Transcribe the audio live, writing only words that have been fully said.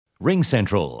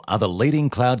RingCentral are the leading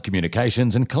cloud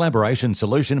communications and collaboration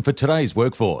solution for today's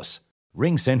workforce.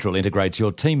 RingCentral integrates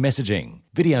your team messaging,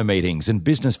 video meetings and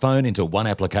business phone into one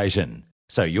application,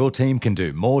 so your team can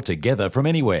do more together from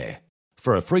anywhere.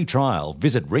 For a free trial,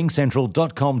 visit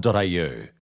ringcentral.com.au.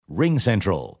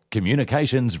 RingCentral,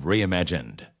 communications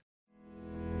reimagined.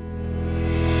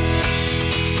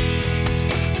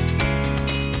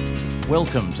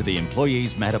 Welcome to the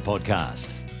Employees Matter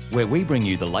podcast, where we bring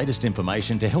you the latest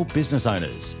information to help business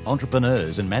owners,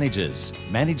 entrepreneurs and managers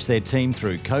manage their team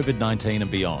through COVID-19 and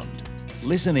beyond.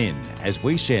 Listen in as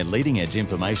we share leading-edge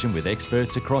information with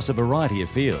experts across a variety of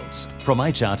fields, from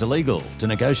HR to legal, to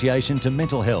negotiation to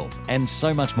mental health, and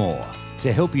so much more,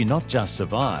 to help you not just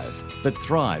survive, but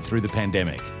thrive through the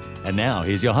pandemic. And now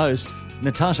here's your host,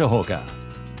 Natasha Hawker.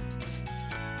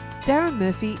 Darren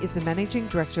Murphy is the Managing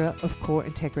Director of Core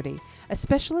Integrity, a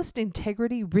specialist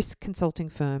integrity risk consulting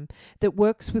firm that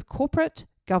works with corporate,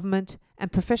 government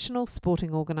and professional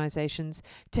sporting organisations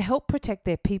to help protect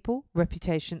their people,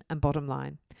 reputation and bottom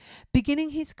line. Beginning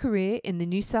his career in the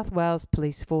New South Wales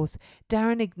Police Force,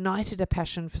 Darren ignited a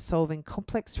passion for solving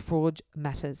complex fraud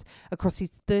matters across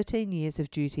his 13 years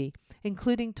of duty,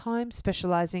 including time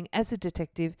specialising as a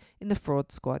detective in the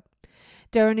Fraud Squad.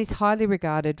 Darren is highly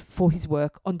regarded for his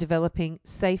work on developing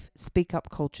safe speak-up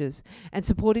cultures and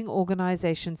supporting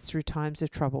organisations through times of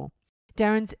trouble.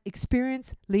 Darren's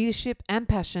experience, leadership and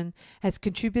passion has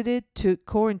contributed to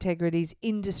Core Integrity's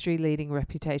industry-leading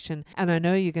reputation, and I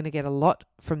know you're going to get a lot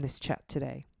from this chat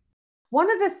today. One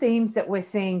of the themes that we're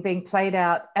seeing being played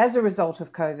out as a result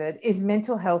of COVID is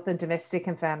mental health and domestic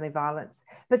and family violence.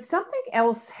 But something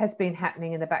else has been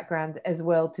happening in the background as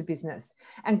well to business.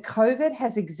 And COVID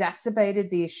has exacerbated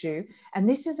the issue, and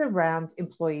this is around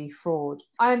employee fraud.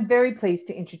 I am very pleased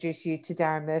to introduce you to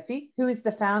Darren Murphy, who is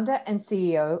the founder and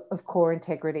CEO of Core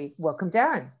Integrity. Welcome,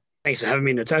 Darren. Thanks for having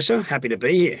me, Natasha. Happy to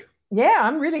be here. Yeah,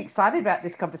 I'm really excited about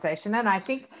this conversation. And I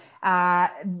think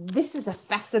this is a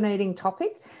fascinating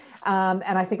topic.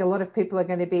 And I think a lot of people are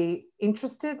going to be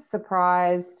interested,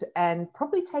 surprised, and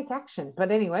probably take action.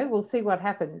 But anyway, we'll see what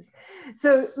happens.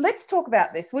 So let's talk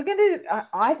about this.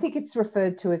 I think it's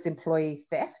referred to as employee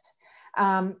theft.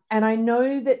 And I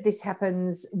know that this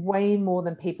happens way more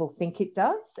than people think it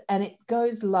does, and it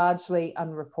goes largely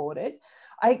unreported.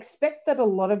 I expect that a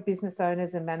lot of business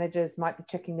owners and managers might be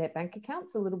checking their bank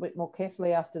accounts a little bit more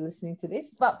carefully after listening to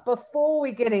this. But before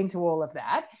we get into all of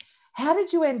that, how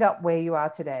did you end up where you are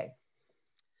today?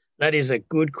 That is a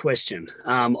good question.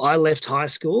 I left high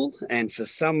school and for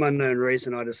some unknown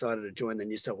reason, I decided to join the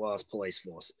New South Wales Police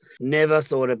Force. Never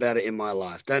thought about it in my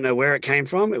life. Don't know where it came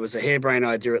from. It was a harebrained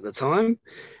idea at the time.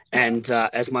 And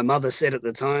as my mother said at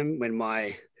the time, when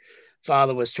my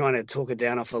father was trying to talk her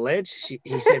down off a ledge,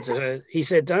 he said to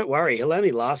her, "Don't worry, he'll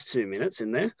only last 2 minutes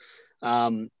in there."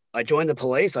 I joined the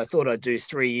police. I thought I'd do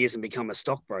 3 years and become a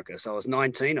stockbroker. So I was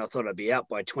 19. I thought I'd be out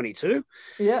by 22.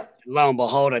 Yeah. Lo and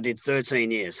behold, I did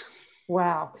 13 years.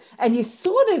 Wow. And you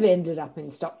sort of ended up in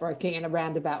stockbroking in a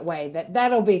roundabout way.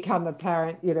 That'll become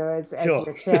apparent, as Sure.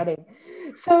 you're chatting.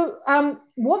 So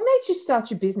what made you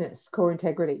start your business, Core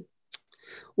Integrity?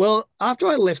 Well, after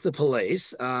I left the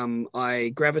police,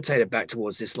 I gravitated back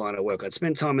towards this line of work. I'd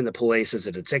spent time in the police as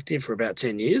a detective for about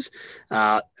 10 years,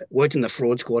 worked in the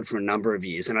Fraud Squad for a number of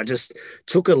years, and I just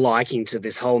took a liking to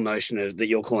this whole notion that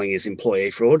you're calling is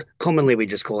employee fraud. Commonly, we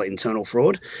just call it internal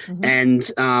fraud. Mm-hmm.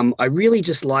 And I really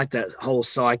just like that whole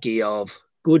psyche of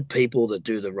good people that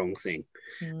do the wrong thing.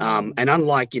 And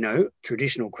unlike,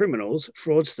 traditional criminals,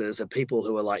 fraudsters are people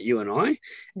who are like you and I,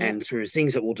 and through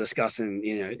things that we'll discuss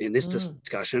in this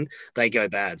discussion, they go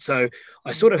bad. So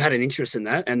I sort of had an interest in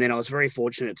that. And then I was very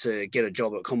fortunate to get a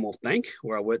job at Commonwealth Bank,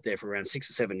 where I worked there for around 6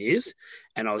 or 7 years.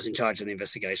 And I was in charge of the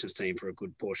investigations team for a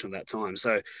good portion of that time.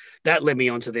 So that led me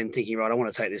on to then thinking, right, I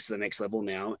want to take this to the next level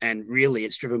now. And really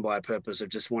it's driven by a purpose of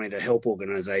just wanting to help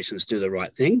organizations do the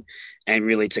right thing and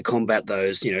really to combat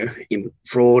those, in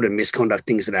fraud and misconduct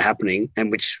things that are happening,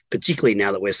 and which particularly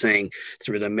now that we're seeing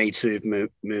through the Me Too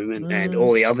movement and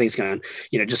all the other things going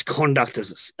on, just conduct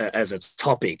as a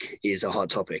topic is a hot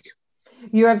topic.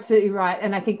 You're absolutely right.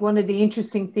 And I think one of the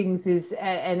interesting things is,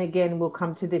 and again, we'll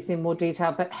come to this in more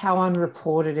detail, but how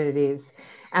unreported it is.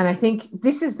 And I think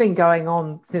this has been going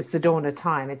on since the dawn of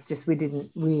time. It's just we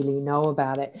didn't really know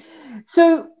about it.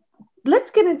 So let's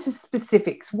get into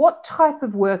specifics. What type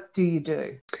of work do you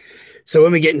do? So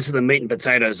when we get into the meat and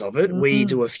potatoes of it, we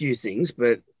do a few things,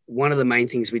 but one of the main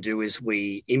things we do is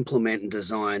we implement and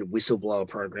design whistleblower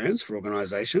programs for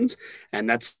organizations. And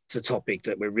that's a topic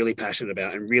that we're really passionate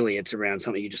about. And really it's around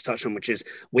something you just touched on, which is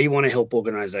we want to help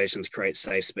organizations create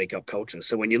safe speak up culture.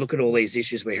 So when you look at all these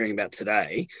issues we're hearing about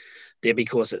today, They're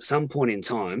because at some point in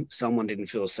time, someone didn't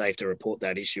feel safe to report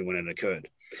that issue when it occurred.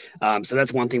 So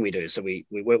that's one thing we do. So we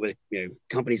work with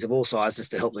companies of all sizes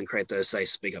to help them create those safe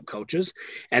speak up cultures.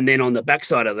 And then on the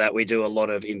backside of that, we do a lot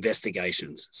of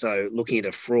investigations. So looking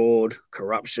at fraud,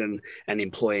 corruption, and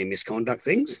employee misconduct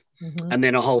things. Mm-hmm. And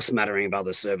then a whole smattering of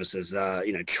other services,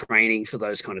 training for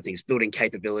those kind of things, building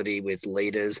capability with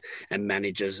leaders and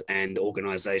managers and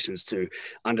organizations to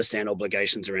understand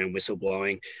obligations around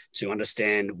whistleblowing, to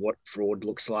understand what fraud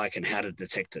looks like and how to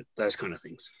detect it, those kind of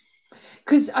things.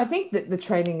 Because I think that the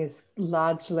training has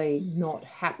largely not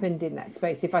happened in that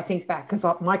space. If I think back, because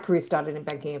my career started in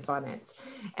banking and finance,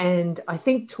 and I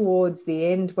think towards the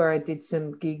end where I did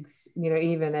some gigs,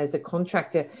 even as a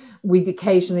contractor, we'd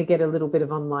occasionally get a little bit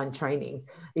of online training,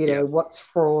 what's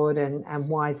fraud and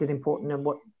why is it important and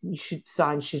what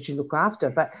signs should you look after.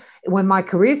 But when my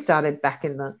career started back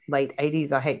in the late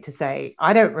 80s, I hate to say,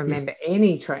 I don't remember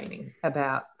any training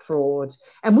about fraud.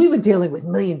 And we were dealing with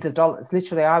millions of dollars.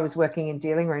 Literally, I was working in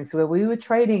dealing rooms where we were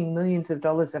trading millions of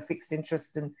dollars of fixed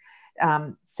interest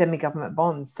and semi-government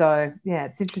bonds. So, yeah,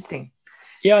 it's interesting.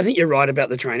 Yeah, I think you're right about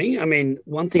the training. I mean,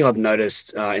 one thing I've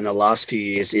noticed in the last few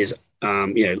years is,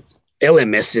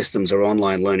 LMS systems or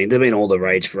online learning, they've been all the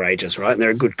rage for ages, right? And they're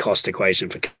a good cost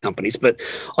equation for companies. But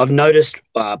I've noticed,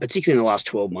 particularly in the last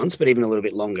 12 months, but even a little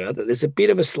bit longer, that there's a bit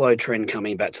of a slow trend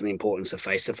coming back to the importance of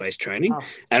face-to-face training. Oh.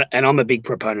 And I'm a big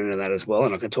proponent of that as well.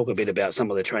 And I can talk a bit about some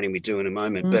of the training we do in a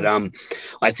moment. But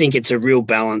I think it's a real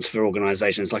balance for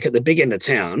organizations. Like at the big end of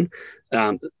town,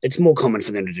 it's more common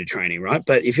for them to do training, right?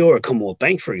 But if you're a Commonwealth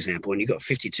Bank, for example, and you've got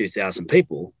 52,000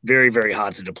 people, very, very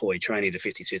hard to deploy training to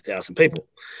 52,000 people.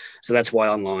 So that's why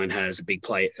online has a big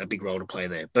role to play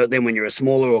there. But then when you're a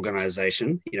smaller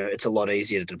organization, it's a lot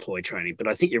easier to deploy training. But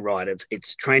I think you're right.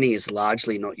 It's training is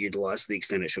largely not utilized to the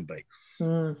extent it should be.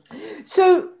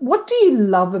 So what do you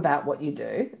love about what you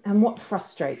do and what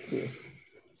frustrates you?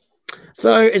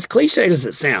 So as cliched as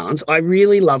it sounds, I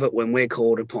really love it when we're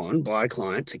called upon by a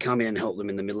client to come in and help them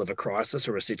in the middle of a crisis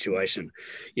or a situation.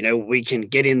 We can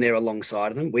get in there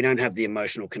alongside of them. We don't have the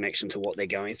emotional connection to what they're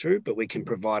going through, but we can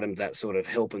provide them that sort of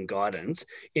help and guidance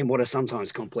in what are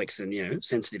sometimes complex and,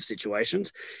 sensitive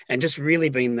situations, and just really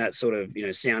being that sort of,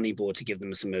 sounding board to give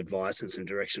them some advice and some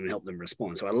direction and help them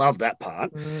respond. So I love that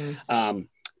part.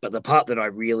 But the part that I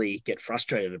really get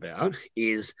frustrated about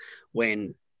is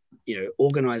when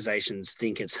organizations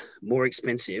think it's more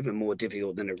expensive and more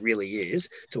difficult than it really is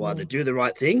to either do the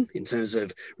right thing in terms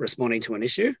of responding to an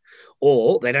issue,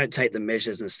 or they don't take the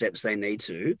measures and steps they need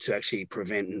to actually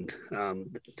prevent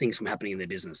things from happening in their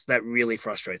business. That really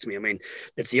frustrates me. I mean,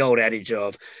 it's the old adage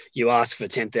of you ask for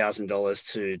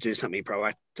 $10,000 to do something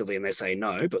proactively and they say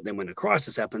no, but then when a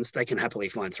crisis happens, they can happily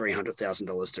find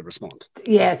 $300,000 to respond.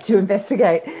 Yeah, to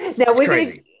investigate. Now,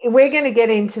 we're going to get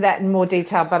into that in more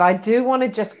detail, but I do want to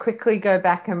just quickly go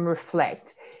back and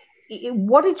reflect.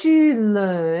 What did you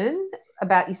learn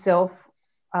about yourself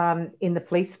in the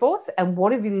police force, and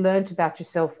what have you learned about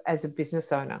yourself as a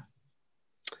business owner?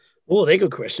 Oh, they're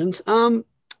good questions.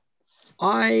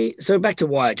 So back to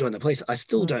why I joined the police, I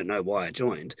still don't know why I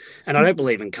joined. And I don't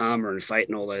believe in karma and fate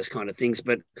and all those kind of things,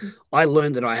 but I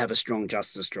learned that I have a strong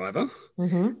justice driver.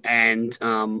 And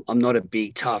I'm not a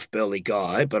big, tough, burly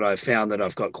guy, but I found that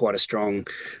I've got quite a strong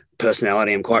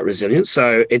personality. I'm quite resilient.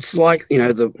 So it's like,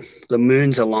 the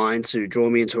moons aligned to draw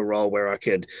me into a role where I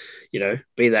could,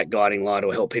 be that guiding light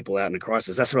or help people out in a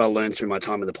crisis. That's what I learned through my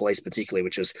time in the police, particularly,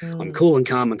 which is I'm cool and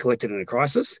calm and collected in a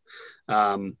crisis.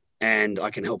 And I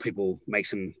can help people make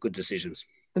some good decisions.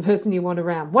 The person you want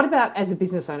around. What about as a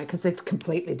business owner? Because it's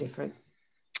completely different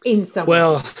in some way.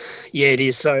 Well, yeah, it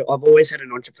is. So I've always had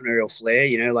an entrepreneurial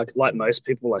flair, like most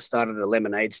people. I started a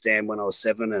lemonade stand when I was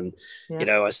 7 and,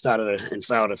 I started and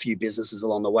failed a few businesses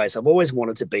along the way. So I've always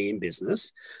wanted to be in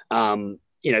business.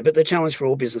 But the challenge for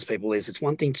all business people is it's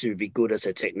one thing to be good as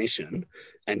a technician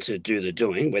and to do the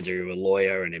doing, whether you're a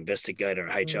lawyer, an investigator,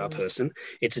 a HR person.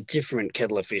 It's a different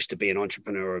kettle of fish to be an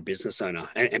entrepreneur or a business owner,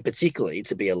 and particularly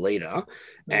to be a leader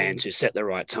and to set the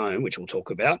right tone, which we'll talk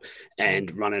about,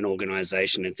 and run an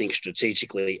organization and think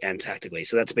strategically and tactically.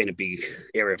 So that's been a big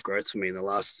area of growth for me in the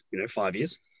last, 5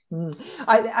 years.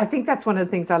 I think that's one of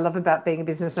the things I love about being a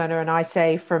business owner. And I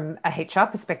say from a HR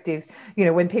perspective,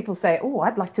 when people say, oh,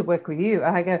 I'd like to work with you,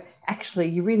 I go, actually,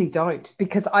 you really don't,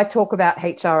 because I talk about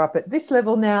HR up at this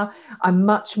level now. I'm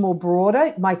much more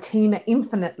broader. My team are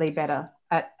infinitely better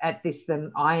at this than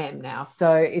I am now.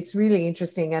 So it's really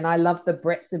interesting. And I love the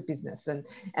breadth of business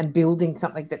and building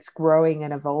something that's growing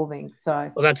and evolving.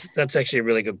 So well, that's actually a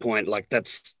really good point. Like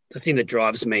that's the thing that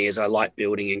drives me is I like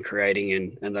building and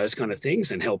creating and those kind of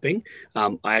things and helping.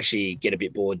 I actually get a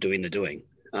bit bored doing the doing.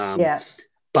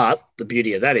 But the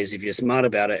beauty of that is if you're smart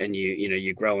about it and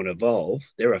you grow and evolve,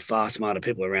 there are far smarter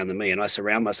people around than me. And I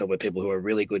surround myself with people who are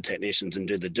really good technicians and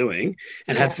do the doing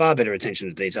and have far better attention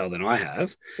to detail than I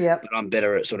have. Yeah. But I'm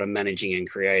better at sort of managing and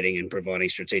creating and providing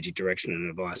strategic direction and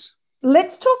advice.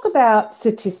 Let's talk about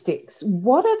statistics.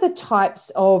 What are the types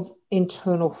of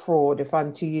internal fraud, if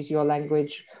I'm to use your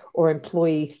language, or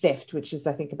employee theft, which is,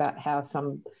 I think, about how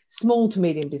some small to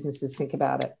medium businesses think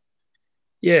about it?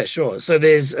 Yeah, sure. So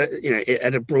there's,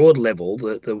 at a broad level,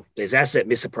 there's asset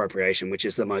misappropriation, which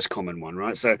is the most common one,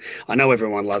 right? So I know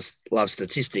everyone loves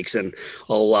statistics, and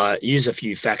I'll use a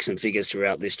few facts and figures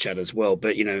throughout this chat as well.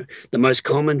 But, the most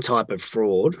common type of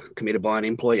fraud committed by an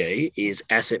employee is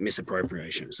asset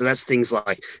misappropriation. So that's things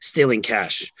like stealing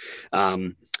cash,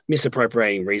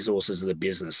 misappropriating resources of the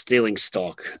business, stealing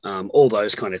stock, all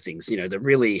those kind of things, the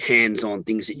really hands-on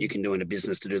things that you can do in a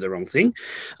business to do the wrong thing.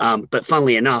 But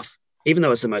funnily enough, even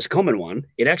though it's the most common one,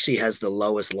 it actually has the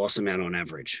lowest loss amount on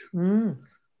average.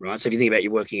 Right. So if you think about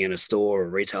you working in a store or a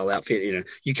retail outfit,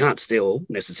 you can't steal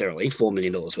necessarily $4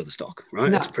 million worth of stock, right?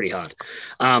 No. That's pretty hard.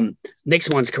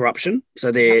 Next one's corruption.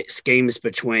 So they're schemes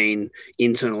between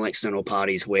internal and external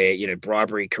parties where,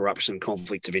 bribery, corruption,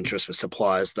 conflict of interest with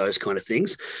suppliers, those kind of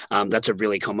things. That's a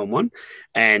really common one.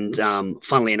 And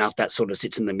funnily enough, that sort of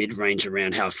sits in the mid-range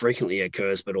around how frequently it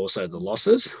occurs, but also the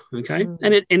losses. Okay.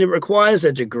 And it requires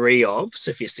a degree of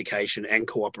sophistication and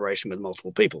cooperation with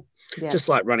multiple people, just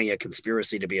like running a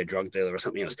conspiracy to be a drug dealer or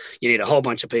something else. You need a whole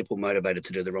bunch of people motivated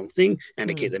to do the wrong thing and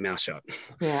to keep their mouth shut.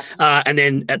 And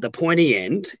then at the pointy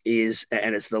end is,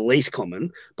 and it's the least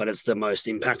common, but it's the most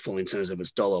impactful in terms of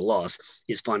its dollar loss,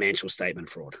 is financial statement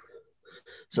fraud.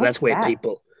 So that's where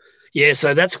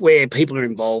people are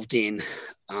involved in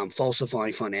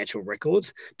falsifying financial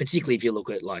records, particularly if you look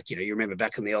at, you remember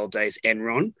back in the old days,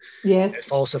 Enron,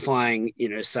 falsifying,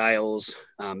 sales,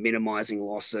 minimizing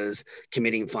losses,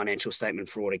 committing financial statement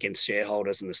fraud against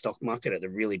shareholders in the stock market at the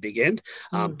really big end,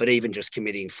 but even just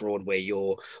committing fraud where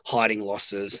you're hiding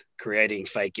losses, creating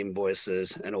fake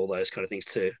invoices and all those kind of things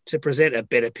to present a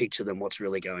better picture than what's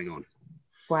really going on.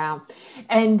 Wow.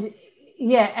 And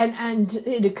and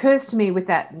it occurs to me with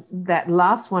that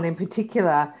last one in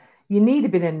particular, you need a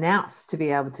bit of nous to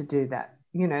be able to do that.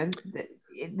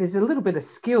 There's a little bit of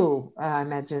skill, I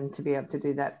imagine, to be able to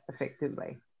do that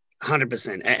effectively.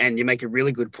 100%. And you make a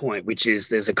really good point, which is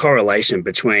there's a correlation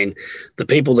between the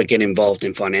people that get involved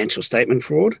in financial statement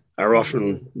fraud are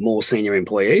often more senior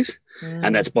employees.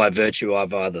 And that's by virtue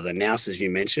of either the nous, as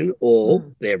you mentioned, or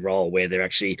their role where they're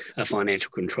actually a financial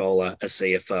controller, a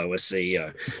CFO, a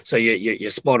CEO. So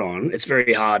you're spot on. It's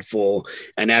very hard for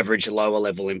an average lower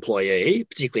level employee,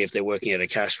 particularly if they're working at a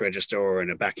cash register or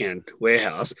in a back end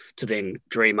warehouse, to then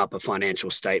dream up a financial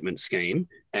statement scheme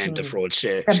and defraud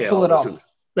shareholders. Pull it off.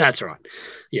 That's right.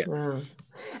 Yeah. Wow.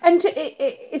 And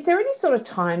is there any sort of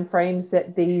time frames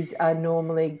that these are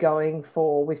normally going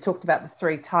for? We've talked about the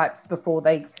three types before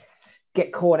they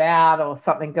get caught out or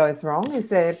something goes wrong. Is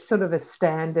there sort of a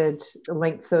standard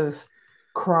length of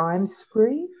crime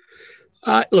spree?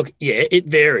 Look, it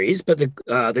varies, but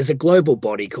there's a global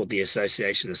body called the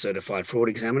Association of Certified Fraud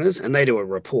Examiners, and they do a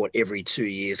report every 2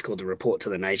 years called the Report to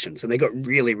the Nations. And they've got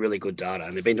really, really good data,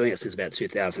 and they've been doing it since about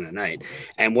 2008.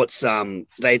 And what's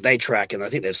they track, and I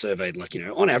think they've surveyed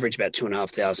on average about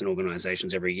 2,500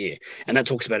 organizations every year. And that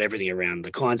talks about everything around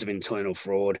the kinds of internal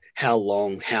fraud, how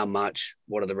long, how much,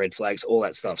 what are the red flags, all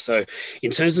that stuff. So in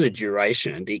terms of the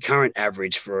duration, the current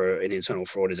average for an internal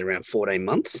fraud is around 14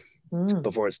 months.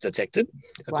 Before it's detected,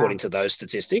 according to those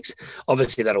statistics.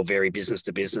 Obviously, that'll vary business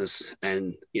to business,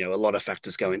 and a lot of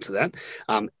factors go into that.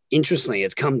 Interestingly,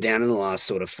 it's come down in the last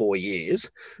sort of 4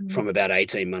 years from about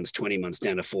 18 months, 20 months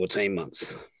down to 14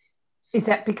 months. Is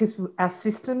that because our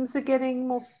systems are getting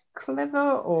more clever,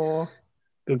 or?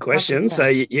 Good question. So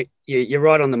you're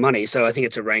right on the money. So I think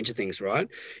it's a range of things, right?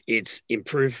 It's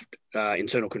improved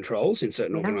internal controls in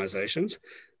certain organizations.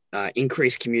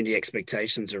 Increased community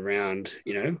expectations around,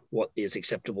 what is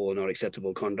acceptable or not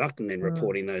acceptable conduct, and then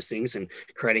reporting those things and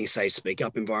creating safe speak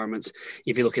up environments.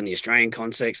 If you look in the Australian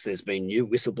context, there's been new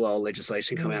whistleblower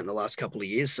legislation come out in the last couple of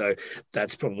years. So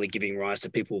that's probably giving rise to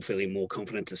people feeling more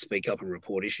confident to speak up and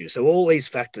report issues. So all these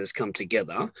factors come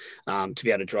together to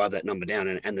be able to drive that number down.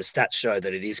 And the stats show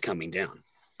that it is coming down.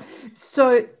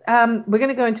 So we're going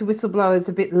to go into whistleblowers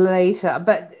a bit later,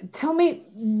 but tell me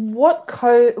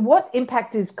what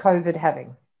impact is COVID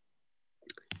having?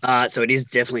 So it is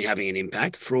definitely having an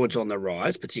impact. Fraud's on the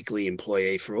rise, particularly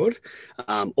employee fraud.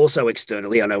 Also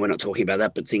externally, I know we're not talking about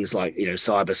that, but things like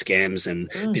cyber scams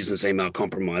and business email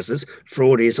compromises,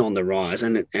 fraud is on the rise.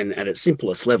 And at its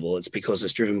simplest level, it's because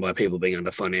it's driven by people being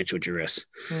under financial duress,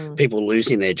 people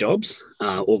losing their jobs,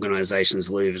 organisations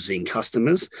losing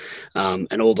customers,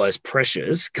 and all those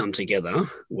pressures come together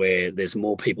where there's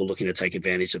more people looking to take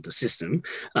advantage of the system,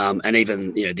 and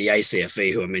even the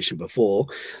ACFE, who I mentioned before,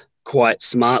 quite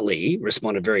smartly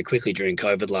responded very quickly during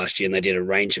COVID last year, and they did a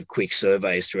range of quick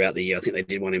surveys throughout the year. I think they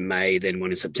did one in May, then one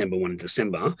in September, one in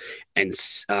December, and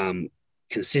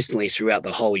consistently throughout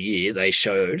the whole year, they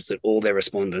showed that all their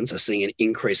respondents are seeing an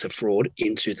increase of fraud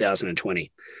in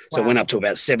 2020. So it went up to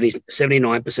about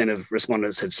 79% of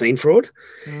respondents had seen fraud,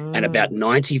 and about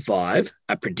 95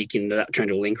 are predicting that trend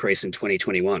will increase in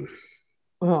 2021.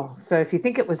 Oh, so if you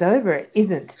think it was over, it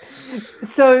isn't.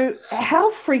 So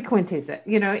how frequent is it?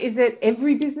 Is it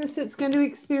every business that's going to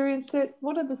experience it?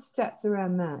 What are the stats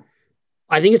around that?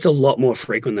 I think it's a lot more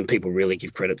frequent than people really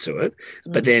give credit to it.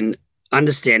 But then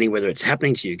understanding whether it's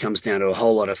happening to you comes down to a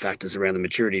whole lot of factors around the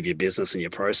maturity of your business and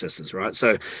your processes, right?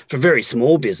 So for very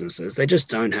small businesses, they just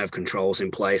don't have controls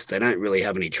in place. They don't really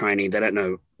have any training. They don't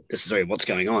know necessarily what's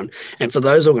going on. And for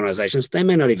those organizations, they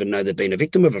may not even know they've been a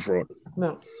victim of a fraud.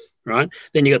 No. Right.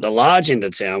 Then you got the large end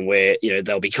of town where,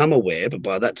 they'll become aware, but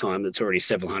by that time it's already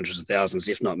several hundreds of thousands,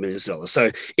 if not millions of dollars. So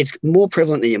it's more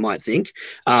prevalent than you might think.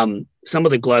 Some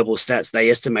of the global stats, they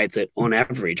estimate that on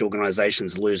average,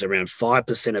 organizations lose around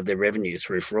 5% of their revenue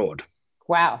through fraud.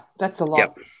 Wow. That's a lot.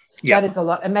 Yep. That is a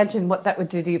lot. Imagine what that would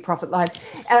do to your profit line.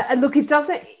 And look, it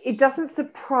doesn't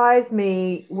surprise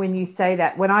me when you say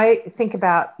that. When I think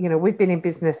about, we've been in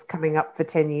business coming up for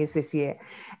 10 years this year,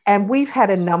 and we've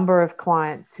had a number of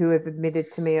clients who have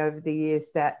admitted to me over the years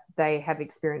that they have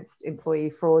experienced employee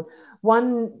fraud.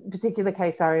 One particular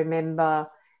case I remember,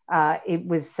 it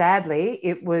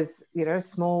was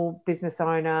small business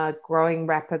owner growing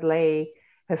rapidly.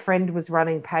 Her friend was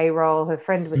running payroll. Her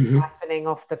friend was siphoning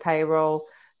off the payroll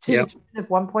to the tune of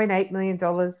 $1.8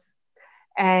 million.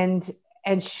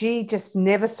 And she just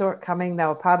never saw it coming. They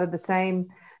were part of the same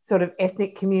sort of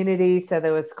ethnic community. So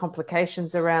there was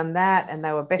complications around that, and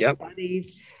they were best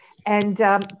buddies, and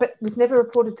but was never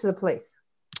reported to the police.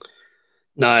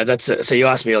 No, so you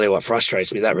asked me earlier what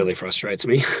frustrates me. That really frustrates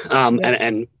me.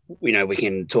 And we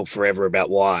can talk forever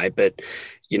about why, but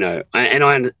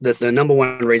the number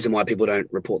one reason why people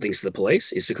don't report things to the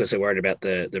police is because they're worried about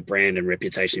the brand and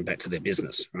reputation impact to their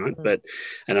business, right?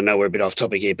 And I know we're a bit off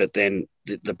topic here, but then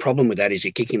the problem with that is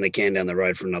you're kicking the can down the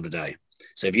road for another day.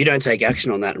 So if you don't take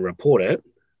action on that and report it,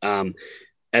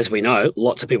 as we know,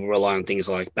 lots of people rely on things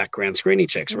like background screening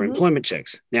checks or employment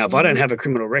checks. Now, if I don't have a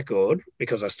criminal record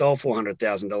because I stole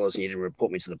 $400,000 and you didn't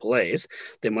report me to the police,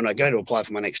 then when I go to apply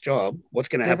for my next job, what's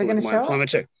going to happen with my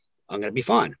employment check? I'm going to be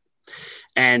fine.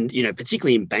 And,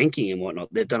 particularly in banking and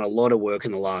whatnot, they've done a lot of work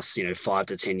in the last, 5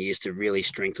 to 10 years to really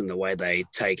strengthen the way they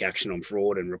take action on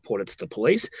fraud and report it to the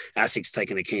police. ASIC's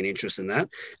taken a keen interest in that,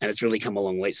 and it's really come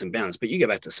along leaps and bounds. But you go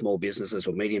back to small businesses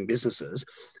or medium businesses,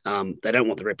 they don't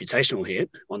want the reputational hit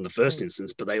on the first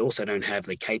instance, but they also don't have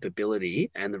the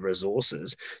capability and the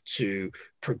resources to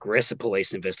progress a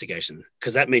police investigation,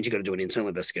 because that means you've got to do an internal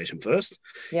investigation first.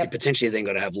 You potentially then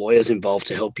got to have lawyers involved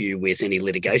to help you with any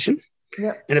litigation.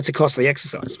 And it's a costly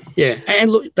exercise. And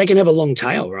look, they can have a long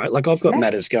tail, right? Like I've got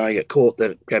matters going at court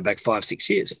that go back 5-6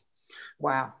 years.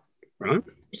 Wow. Right.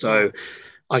 So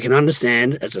I can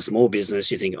understand as a small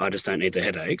business, you think, I just don't need the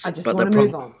headaches. I just want to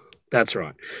move on. That's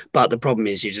right. But the problem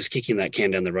is you're just kicking that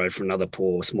can down the road for another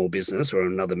poor small business or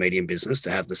another medium business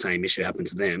to have the same issue happen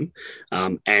to them.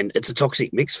 And it's a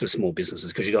toxic mix for small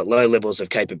businesses because you've got low levels of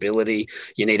capability.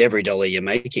 You need every dollar you're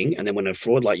making. And then when a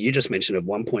fraud, like you just mentioned, of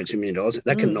 $1.2 million,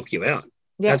 that can knock you out.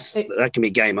 That can be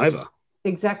game over.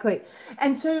 Exactly.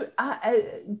 And so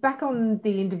back on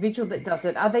the individual that does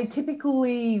it, are they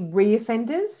typically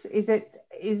reoffenders? Is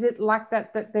it like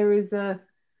that there is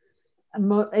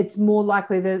it's more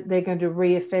likely that they're going to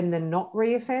reoffend than not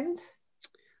reoffend?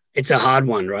 It's a hard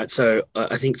one, right? So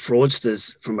I think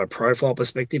fraudsters, from a profile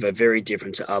perspective, are very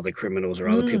different to other criminals or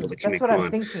other people that commit crime. That's what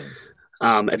I'm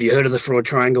thinking. Have you heard of the fraud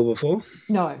triangle before?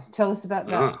 No. Tell us about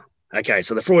that. Okay,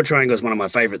 so the fraud triangle is one of my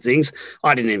favorite things.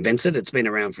 I didn't invent it. It's been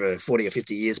around for 40 or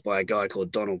 50 years by a guy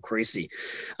called Donald Creasy.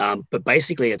 But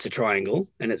basically, it's a triangle,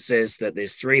 and it says that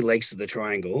there's 3 legs to the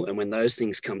triangle, and when those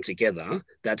things come together,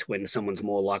 that's when someone's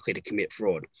more likely to commit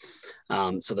fraud.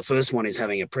 So the first one is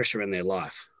having a pressure in their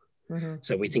life.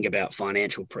 So we think about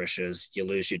financial pressures, you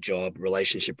lose your job,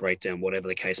 relationship breakdown, whatever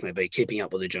the case may be, keeping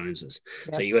up with the Joneses.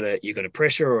 So you got a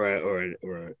pressure or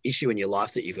an issue in your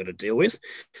life that you've got to deal with.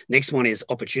 Next one is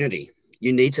opportunity.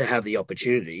 you need to have the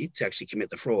opportunity to actually commit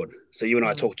the fraud. So you and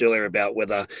I talked earlier about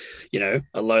whether,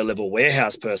 a low-level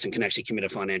warehouse person can actually commit a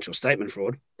financial statement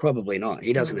fraud. Probably not.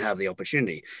 He doesn't have the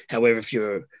opportunity. However, if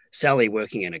you're Sally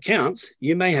working in accounts,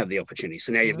 you may have the opportunity.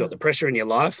 So now you've got the pressure in your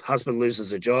life. Husband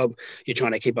loses a job. You're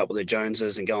trying to keep up with the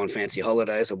Joneses and go on fancy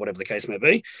holidays or whatever the case may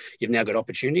be. You've now got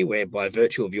opportunity where by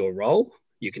virtue of your role,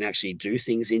 you can actually do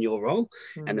things in your role.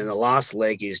 And then the last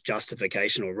leg is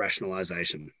justification or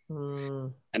rationalization.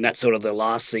 And that's sort of the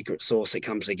last secret sauce that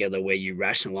comes together where you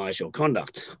rationalize your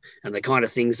conduct. And the kind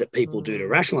of things that people do to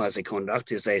rationalize their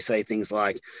conduct is they say things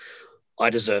like, I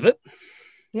deserve it.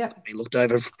 Yeah. I've been looked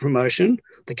over for promotion.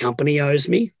 The company owes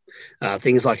me.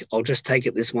 Things like, I'll just take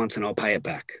it this once and I'll pay it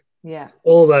back. Yeah.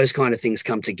 All those kind of things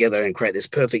come together and create this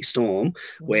perfect storm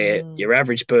where your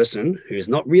average person who is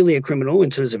not really a criminal in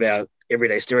terms of our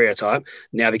everyday stereotype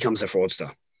now becomes a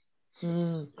fraudster.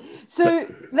 So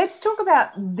let's talk about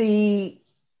the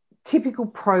typical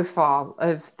profile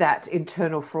of that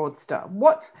internal fraudster.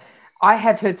 I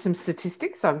have heard some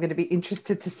statistics, so I'm going to be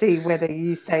interested to see whether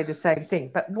you say the same thing.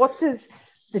 But what does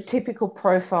the typical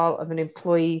profile of an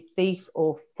employee thief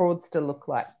or fraudster look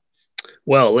like?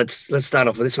 Well, let's start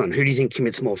off with this one. Who do you think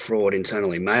commits more fraud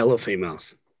internally, male or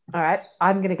females? All right,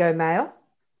 I'm going to go male.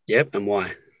 Yep, and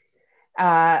why?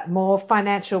 More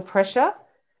financial pressure,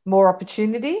 more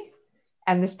opportunity,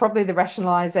 and there's probably the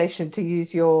rationalization to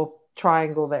use your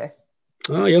triangle there.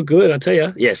 Oh, you're good, I tell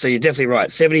you. Yeah, so you're definitely right.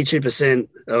 72%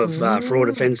 of fraud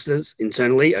offences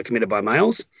internally are committed by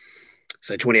males,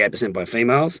 so 28% by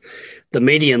females. The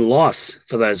median loss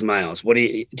for those males, do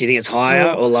you think it's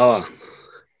higher or lower?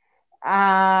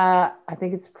 I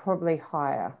think it's probably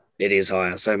higher. It is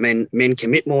higher. So men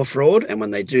commit more fraud, and when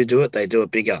they do it, they do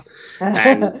it bigger.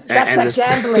 And that's a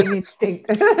gambling instinct.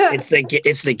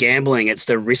 it's the gambling. It's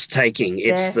the risk taking.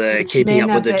 It's the keeping up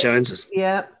with the Joneses.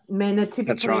 Yeah, men are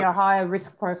typically a higher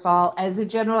risk profile as a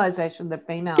generalization than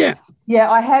females. Yeah.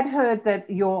 I had heard that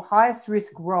your highest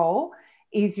risk role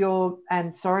is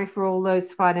and sorry for all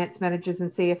those finance managers and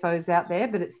CFOs out there,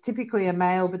 but it's typically a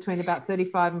male between about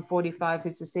 35 and 45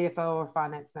 who's a CFO or a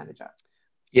finance manager.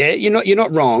 Yeah, you're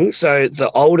not wrong. So the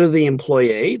older the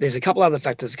employee, there's a couple other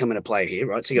factors that come into play here,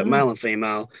 right? So you've got male and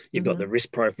female, you've got the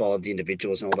risk profile of the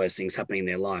individuals and all those things happening in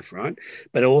their life, right?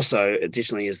 But also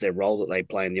additionally is their role that they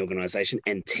play in the organization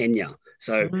and tenure.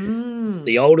 So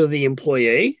the older the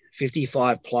employee,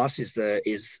 55 plus is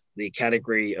the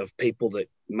category of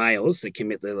males that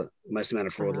commit the most amount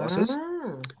of fraud losses,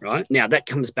 right? Now that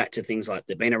comes back to things like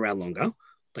they've been around longer,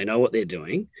 they know what they're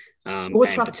doing. Or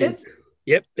trusted.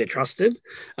 Yep, they're trusted.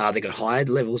 They've got high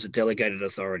levels of delegated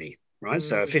authority, right?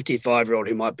 So a 55-year-old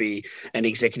who might be an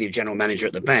executive general manager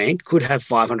at the bank could have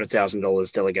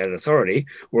 $500,000 delegated authority,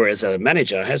 whereas a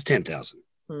manager has $10,000.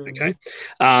 Okay.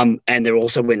 And they're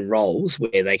also in roles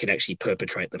where they can actually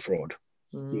perpetrate the fraud.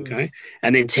 Okay.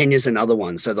 And then tenure is another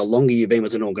one. So the longer you've been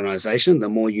with an organization, the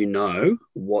more you know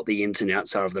what the ins and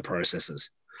outs are of the processes.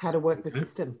 How to work the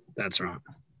system. That's right.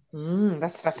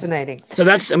 That's fascinating. So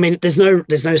there's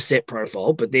no set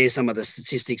profile, but there's some of the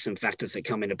statistics and factors that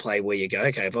come into play where you go,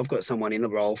 okay, if I've got someone in the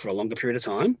role for a longer period of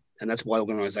time, and that's why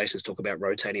organizations talk about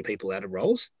rotating people out of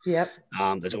roles. Yep.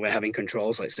 They talk about having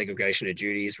controls like segregation of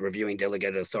duties, reviewing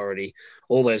delegated authority,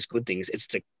 all those good things. It's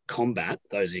to combat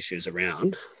those issues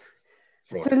around.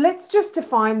 Right. So let's just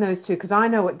define those two, because I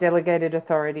know what delegated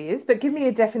authority is, but give me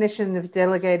a definition of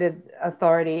delegated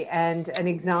authority and an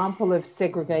example of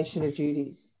segregation of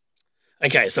duties.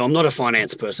 Okay, so I'm not a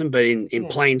finance person, but in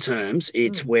plain terms,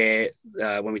 it's where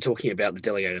when we're talking about the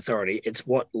delegated authority, it's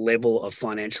what level of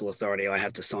financial authority I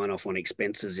have to sign off on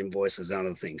expenses, invoices, and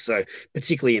other things. So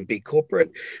particularly in big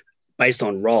corporate, based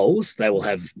on roles, they will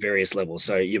have various levels.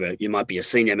 So you might be a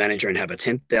senior manager and have a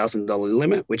 $10,000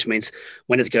 limit, which means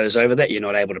when it goes over that, you're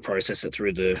not able to process it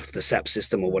through the SAP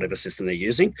system or whatever system they're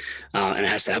using, and it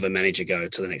has to have a manager go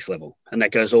to the next level. And that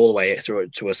goes all the way through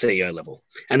to a CEO level.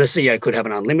 And the CEO could have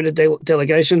an unlimited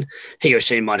delegation. He or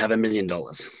she might have $1 million.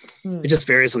 It just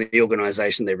varies on the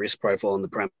organization, their risk profile, and the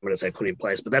parameters they put in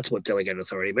place. But that's what delegated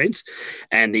authority means.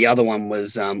 And the other one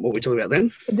was what we talked about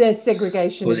then? The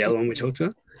segregation. What was the other one we talked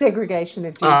about? Segregation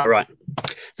of duties. Right.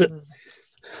 So,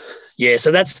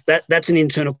 so that's an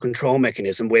internal control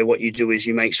mechanism where what you do is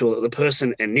you make sure that the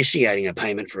person initiating a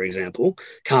payment, for example,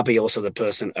 can't be also the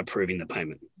person approving the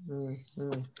payment.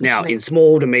 Now, in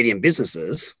small to medium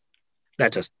businesses,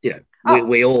 that just,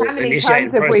 we all initiate how many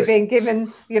times have we been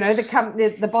given,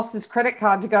 the boss's credit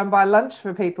card to go and buy lunch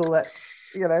for people that,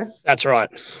 That's right.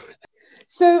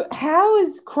 So how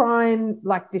is crime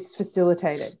like this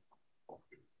facilitated?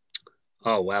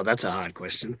 Oh, wow, that's a hard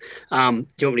question. Do you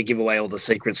want me to give away all the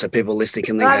secrets so people listening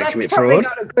can then No, go that's commit probably fraud?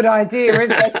 not a good idea,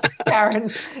 is it,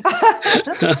 Karen?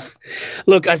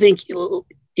 Look, I think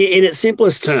in its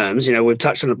simplest terms, we've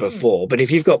touched on it before, but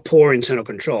if you've got poor internal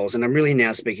controls, and I'm really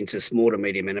now speaking to small to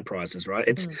medium enterprises, right?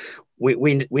 It's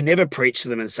we never preach to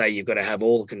them and say you've got to have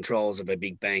all the controls of a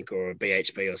big bank or a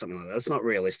BHP or something like that. That's not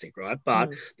realistic, right?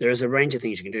 But there is a range of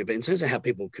things you can do. But in terms of how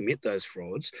people commit those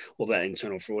frauds or that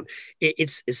internal fraud,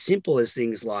 it's as simple as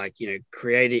things like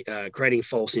creating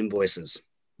false invoices,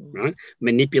 right?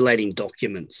 Manipulating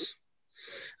documents,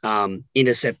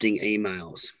 intercepting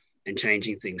emails, and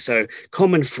changing things. So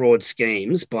common fraud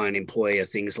schemes by an employee are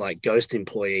things like ghost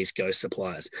employees, ghost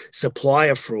suppliers.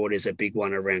 Supplier fraud is a big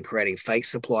one around creating fake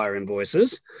supplier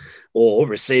invoices or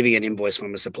receiving an invoice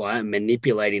from a supplier and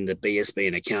manipulating the BSB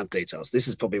and account details. This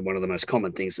is probably one of the most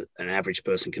common things that an average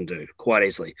person can do quite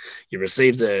easily. You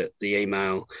receive the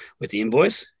email with the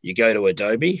invoice, you go to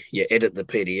Adobe, you edit the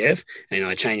PDF, and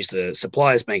I change the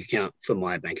supplier's bank account for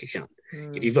my bank account.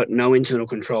 If you've got no internal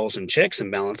controls and checks and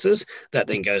balances, that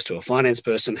then goes to a finance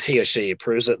person. He or she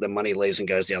approves it. The money leaves and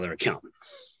goes to the other account.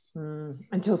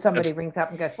 Until somebody rings up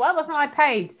and goes, why wasn't I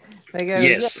paid? They go,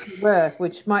 yes, you were,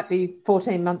 which might be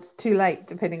 14 months too late,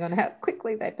 depending on how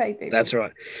quickly they pay people. That's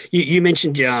right. You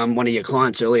mentioned one of your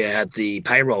clients earlier had the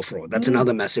payroll fraud. That's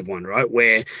another massive one, right?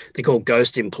 Where they're called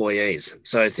ghost employees.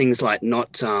 So things like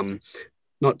not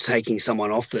taking someone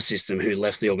off the system who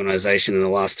left the organization in the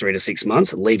last 3 to 6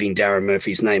 months, leaving Darren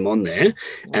Murphy's name on there,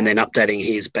 and then updating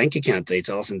his bank account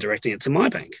details and directing it to my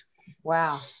bank.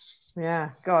 Wow. Yeah.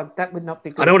 God, that would not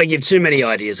be good. I don't want to give too many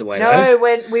ideas away, though.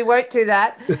 We won't do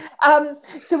that.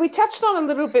 So we touched on a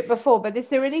little bit before, but is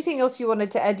there anything else you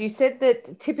wanted to add? You said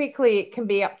that typically it can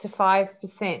be up to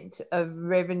 5% of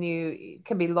revenue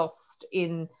can be lost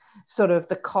in sort of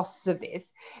the costs of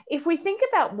this. If we think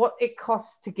about what it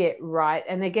costs to get right,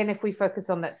 and again, if we focus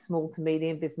on that small to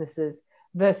medium businesses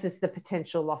versus the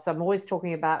potential loss, I'm always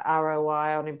talking about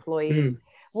ROI on employees.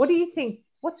 What do you think,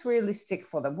 what's realistic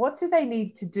for them? What do they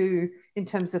need to do in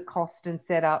terms of cost and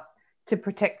setup to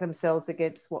protect themselves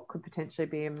against what could potentially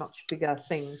be a much bigger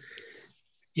thing?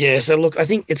 Yeah, so look, I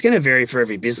think it's going to vary for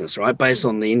every business, right, based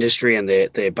on the industry and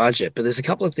their budget. But there's a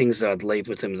couple of things that I'd leave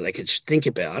with them that they could think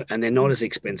about, and they're not as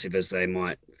expensive as they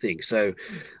might think. So,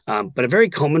 but a very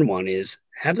common one is,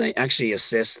 have they actually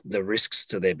assessed the risks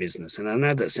to their business? And I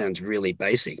know that sounds really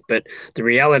basic, but the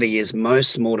reality is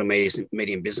most small to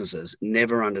medium businesses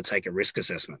never undertake a risk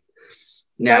assessment.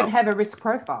 Now, don't have a risk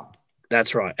profile.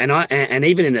 That's right. And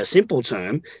even in a simple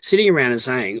term, sitting around and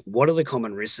saying, what are the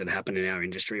common risks that happen in our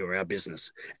industry or our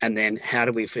business? And then how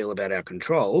do we feel about our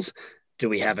controls? Do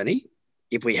we have any?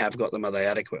 If we have got them, are they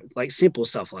adequate? Like simple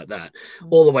stuff like that,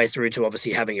 all the way through to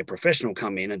obviously having a professional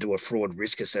come in and do a fraud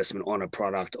risk assessment on a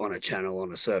product, on a channel,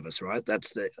 on a service, right?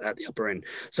 That's at the upper end.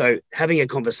 So having a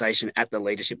conversation at the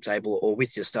leadership table or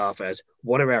with your staff as,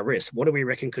 what are our risks? What do we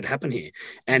reckon could happen here?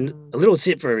 And a little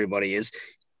tip for everybody is,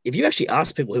 if you actually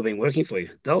ask people who've been working for you,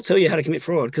 they'll tell you how to commit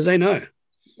fraud because they know.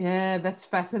 Yeah, that's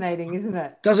fascinating, isn't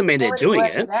it? Doesn't mean they're doing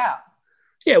it.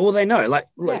 Yeah, well, they know. Like,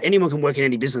 look, anyone can work in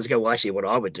any business and go, well, actually, what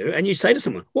I would do. And you say to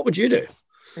someone, what would you do?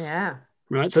 Yeah.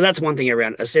 Right. So that's one thing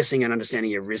around assessing and understanding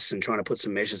your risks and trying to put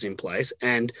some measures in place.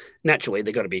 And naturally,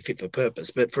 they've got to be fit for purpose.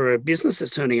 But for a business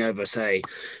that's turning over, say,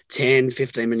 $10,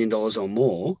 $15 million or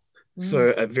more,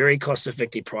 for a very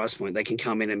cost-effective price point, they can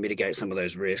come in and mitigate some of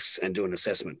those risks and do an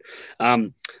assessment.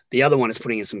 The other one is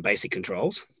putting in some basic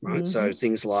controls, right? So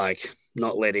things like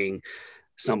not letting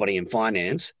somebody in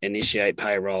finance initiate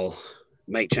payroll,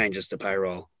 make changes to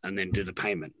payroll, and then do the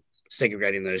payment,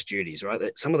 segregating those duties,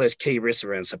 right? Some of those key risks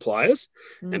around suppliers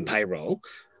and payroll,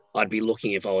 I'd be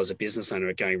looking, if I was a business owner,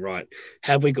 at going, right,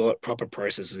 have we got proper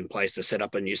processes in place to set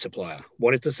up a new supplier?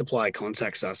 What if the supplier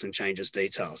contacts us and changes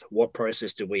details? What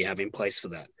process do we have in place for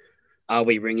that? Are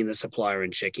we ringing the supplier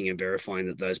and checking and verifying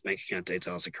that those bank account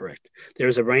details are correct? There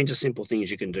is a range of simple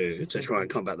things you can do to try and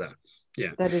combat that.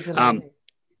 Yeah. That is amazing.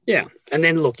 Yeah. And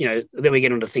then look, then we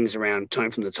get into things around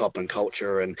tone from the top and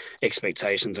culture and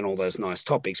expectations and all those nice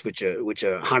topics, which are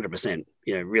 100%,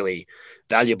 really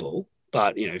valuable.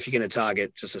 But, if you're going to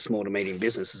target just a small to medium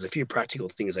business, there's a few practical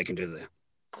things they can do there.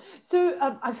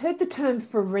 So I've heard the term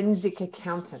forensic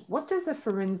accountant. What does a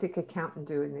forensic accountant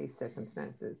do in these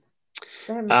circumstances?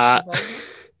 Well,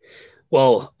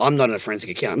 I'm not a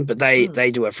forensic accountant, but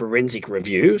they do a forensic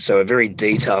review. So a very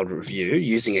detailed review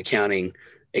using accounting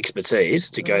expertise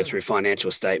to go through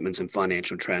financial statements and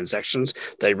financial transactions.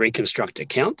 They reconstruct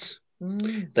accounts.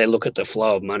 They look at the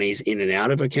flow of monies in and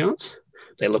out of accounts.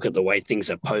 They look at the way things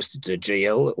are posted to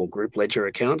GL or group ledger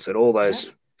accounts and all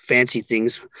those fancy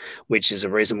things, which is a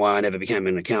reason why I never became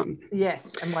an accountant.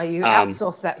 Yes, and why you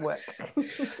outsource that work.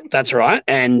 That's right.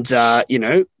 And,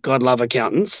 God love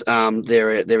accountants.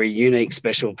 They're a unique,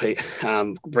 special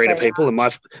breed of people. And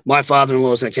my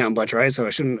father-in-law is an accountant by trade, so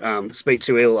I shouldn't speak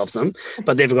too ill of them.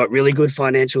 But they've got really good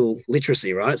financial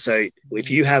literacy, right? So if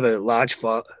you have a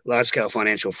large-scale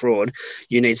financial fraud,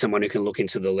 you need someone who can look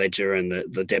into the ledger and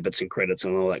the debits and credits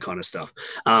and all that kind of stuff.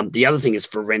 The other thing is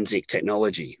forensic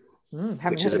technology,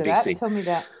 which is a big thing. Tell me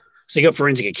that. So you got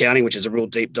forensic accounting, which is a real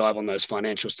deep dive on those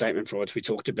financial statement frauds we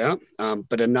talked about.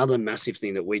 But another massive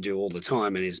thing that we do all the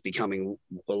time and is becoming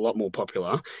a lot more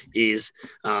popular is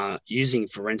using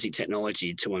forensic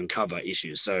technology to uncover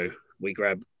issues. So we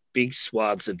grab big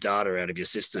swaths of data out of your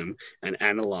system and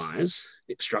analyze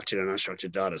structured and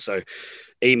unstructured data. So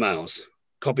emails,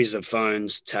 copies of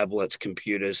phones, tablets,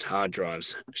 computers, hard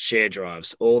drives, share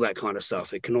drives, all that kind of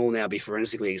stuff. It can all now be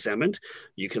forensically examined.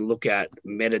 You can look at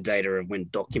metadata of when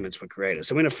documents were created.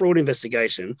 So in a fraud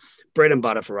investigation, bread and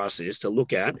butter for us is to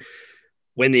look at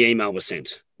when the email was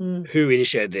sent, who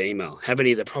initiated the email, have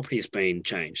any of the properties been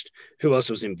changed, who else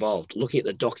was involved, looking at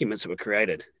the documents that were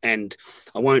created. And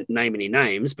I won't name any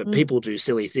names, but people do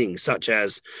silly things, such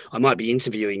as I might be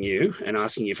interviewing you and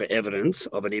asking you for evidence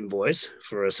of an invoice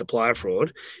for a supplier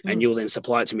fraud, and you'll then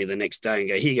supply it to me the next day and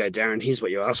go, here you go, Darren, here's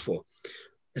what you asked for.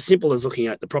 As simple as looking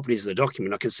at the properties of the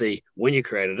document, I can see when you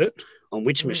created it, on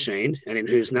which machine, and in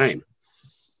whose name.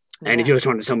 And if you're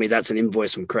trying to tell me that's an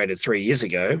invoice from created 3 years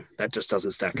ago, that just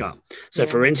doesn't stack up. So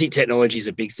forensic technology is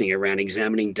a big thing around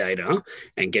examining data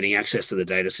and getting access to the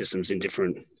data systems in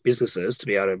different businesses to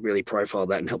be able to really profile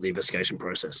that and help the investigation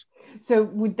process. So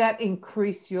would that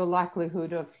increase your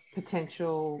likelihood of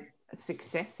potential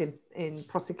success in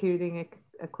prosecuting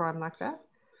a crime like that?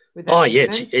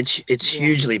 It's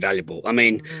hugely valuable. I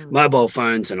mean, mobile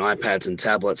phones and iPads and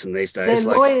tablets and these days.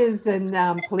 They're lawyers and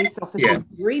police officers,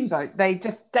 Greenboat, they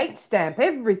just date stamp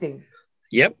everything.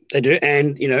 Yep, they do.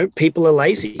 And, people are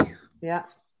lazy. Yeah.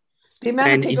 The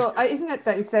amount of people, isn't it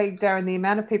that you say, Darren, the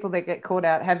amount of people that get caught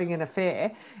out having an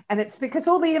affair, and it's because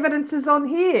all the evidence is on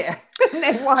here. And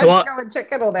their wives go and check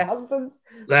it, or their husbands.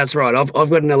 That's right. I've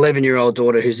got an 11-year-old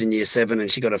daughter who's in year 7,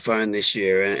 and she got a phone this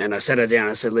year. And I sat her down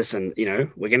and I said, listen,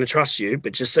 we're going to trust you,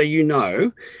 but just so you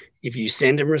know, if you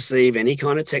send and receive any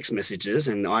kind of text messages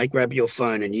and I grab your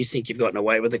phone and you think you've gotten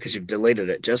away with it because you've deleted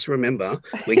it, just remember,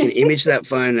 we can image that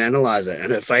phone and analyze it.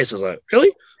 And her face was like,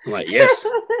 really? I'm like, yes.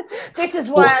 This is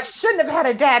why I shouldn't have had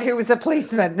a dad who was a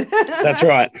policeman. That's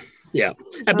right. Yeah.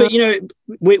 But,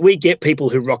 we get people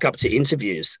who rock up to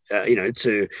interviews,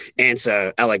 to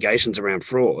answer allegations around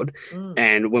fraud.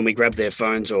 And when we grab their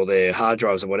phones or their hard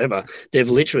drives or whatever, they've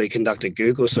literally conducted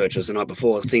Google searches the night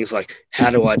before, things like,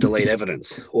 how do I delete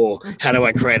evidence? Or how do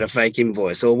I create a fake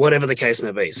invoice? Or whatever the case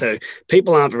may be. So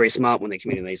people aren't very smart when they're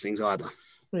committing these things either.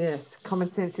 Yes,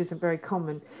 common sense isn't very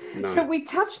common. No. So we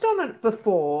touched on it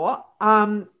before.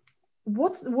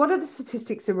 What are the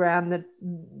statistics around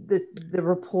the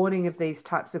reporting of these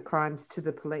types of crimes to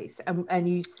the police? And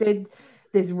you said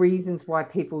there's reasons why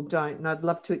people don't, and I'd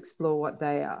love to explore what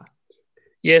they are.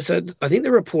 Yeah, so I think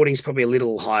the reporting is probably a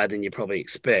little higher than you probably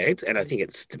expect, and I think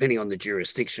it's depending on the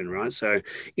jurisdiction, right? So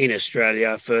in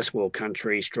Australia, first world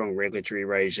country, strong regulatory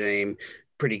regime,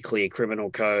 pretty clear criminal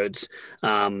codes.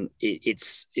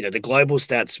 It's the global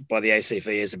stats by the ACV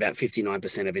is about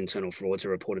 59% of internal frauds are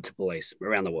reported to police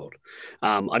around the world.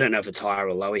 I don't know if it's higher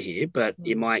or lower here, but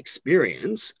in my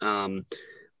experience,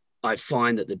 I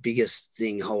find that the biggest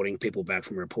thing holding people back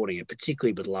from reporting it,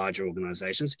 particularly with larger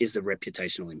organizations, is the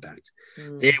reputational impact.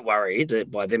 They're worried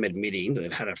that by them admitting that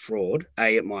they've had a fraud,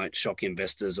 it might shock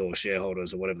investors or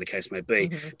shareholders or whatever the case may be,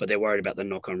 but they're worried about the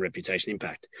knock-on reputation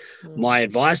impact. My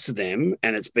advice to them,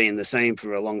 and it's been the same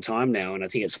for a long time now, and I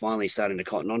think it's finally starting to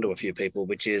cotton onto a few people,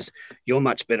 which is you're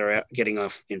much better at getting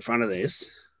off in front of this,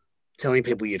 telling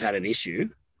people you've had an issue.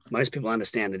 Most people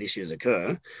understand that issues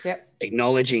occur,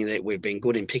 acknowledging that we've been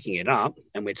good in picking it up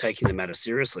and we're taking the matter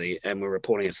seriously and we're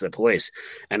reporting it to the police.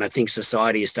 And I think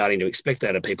society is starting to expect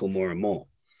that of people more and more.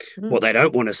 What they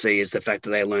don't want to see is the fact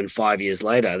that they learn 5 years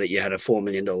later that you had a $4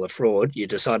 million fraud, you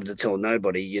decided to tell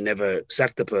nobody, you never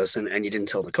sacked the person, and you didn't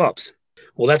tell the cops.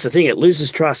 Well, that's the thing. It loses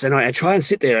trust. And I try and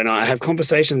sit there and I have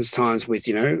conversations times with,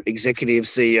 executives,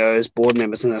 CEOs, board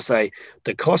members, and I say,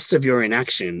 the cost of your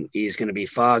inaction is going to be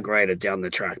far greater down the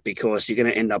track because you're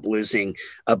going to end up losing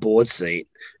a board seat.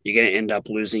 You're going to end up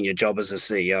losing your job as a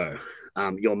CEO.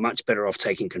 You're much better off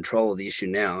taking control of the issue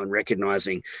now and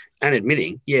recognizing and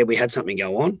admitting, we had something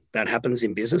go on. That happens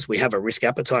in business. We have a risk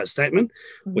appetite statement.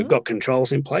 We've got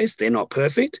controls in place. They're not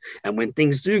perfect. And when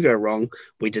things do go wrong,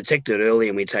 we detect it early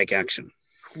and we take action.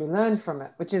 We learn from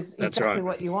it, which is That's exactly right.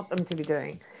 what you want them to be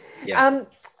doing. Yeah.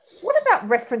 What about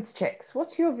reference checks?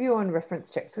 What's your view on reference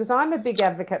checks? Because I'm a big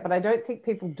advocate, but I don't think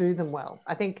people do them well.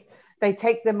 I think they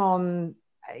take them on,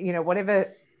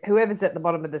 whoever's at the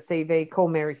bottom of the CV, call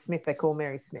Mary Smith, they call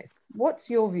Mary Smith. What's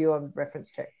your view on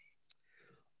reference checks?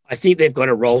 I think they've got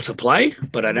a role to play,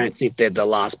 but I don't think they're the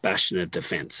last bastion of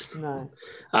defense. No.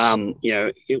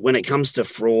 When it comes to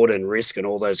fraud and risk and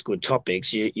all those good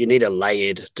topics, you need a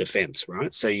layered defense,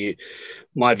 right? So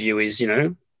my view is,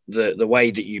 the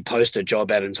way that you post a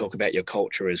job ad and talk about your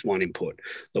culture is one input.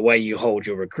 The way you hold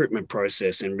your recruitment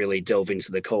process and really delve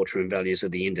into the culture and values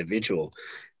of the individual.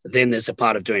 Then there's a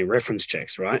part of doing reference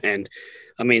checks, right? And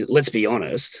I mean, let's be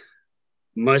honest,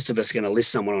 most of us are going to list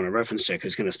someone on a reference check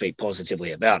who's going to speak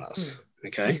positively about us.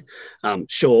 Okay.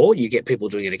 Sure, you get people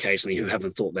doing it occasionally who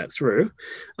haven't thought that through.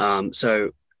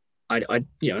 So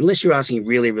unless you're asking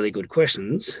really, really good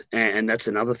questions, and that's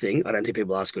another thing, I don't think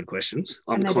people ask good questions.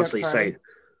 I'm constantly saying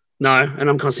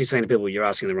to people, you're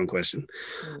asking the wrong question.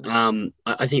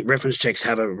 I think reference checks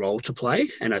have a role to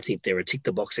play, and I think they're a tick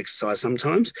the box exercise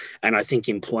sometimes. And I think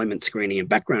employment screening and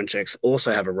background checks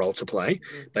also have a role to play.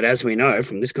 But as we know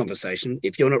from this conversation,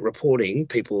 if you're not reporting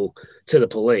people to the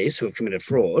police who have committed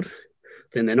fraud,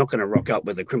 then they're not going to rock up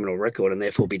with a criminal record and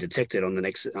therefore be detected on the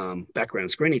next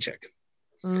background screening check.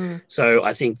 So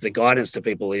I think the guidance to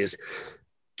people is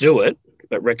do it,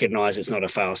 but recognize it's not a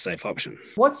fail-safe option.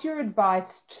 What's your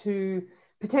advice to,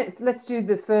 let's do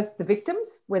the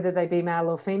victims, whether they be male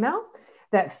or female,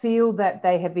 that feel that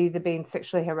they have either been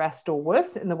sexually harassed or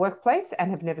worse in the workplace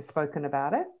and have never spoken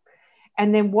about it?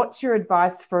 And then what's your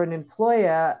advice for an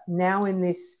employer now in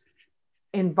this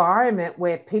environment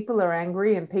where people are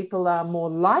angry and people are more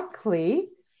likely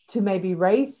to maybe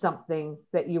raise something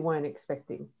that you weren't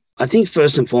expecting? I think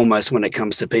first and foremost, when it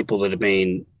comes to people that have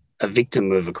been a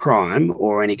victim of a crime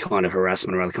or any kind of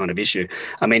harassment or other kind of issue,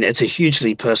 I mean, it's a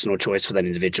hugely personal choice for that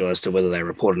individual as to whether they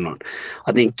report or not.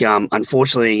 I think,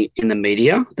 unfortunately, in the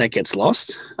media, that gets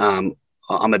lost. I'm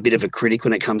a bit of a critic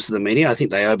when it comes to the media. I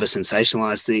think they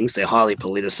over-sensationalize things. They're highly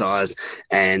politicized,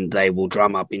 and they will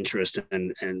drum up interest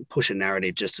and push a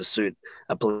narrative just to suit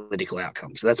a political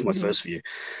outcome. So that's my first view.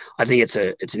 I think it's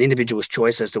an individual's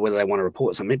choice as to whether they want to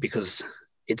report something, because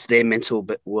it's their mental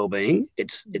well-being.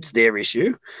 It's their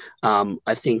issue.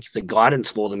 I think the guidance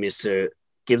for them is to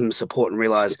give them support and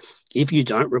realize if you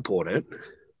don't report it,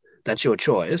 that's your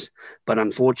choice. But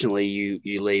unfortunately,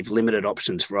 you leave limited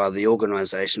options for either the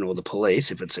organisation or the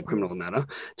police, if it's a criminal matter,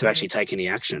 to actually take any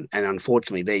action. And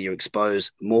unfortunately, there you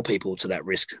expose more people to that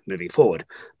risk moving forward.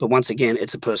 But once again,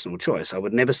 it's a personal choice. I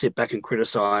would never sit back and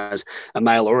criticise a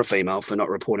male or a female for not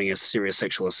reporting a serious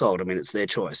sexual assault. I mean, it's their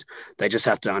choice. They just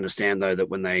have to understand, though, that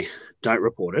when they don't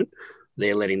report it,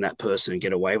 they're letting that person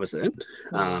get away with it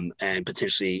and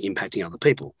potentially impacting other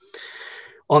people.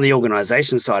 On the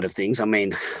organisation side of things, I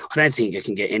mean, I don't think it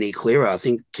can get any clearer. I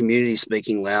think community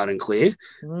speaking loud and clear.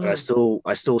 But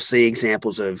I still see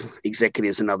examples of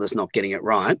executives and others not getting it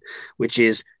right, which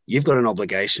is you've got an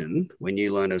obligation when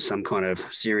you learn of some kind of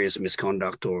serious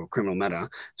misconduct or criminal matter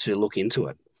to look into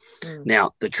it.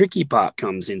 Now, the tricky part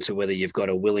comes into whether you've got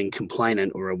a willing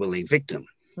complainant or a willing victim.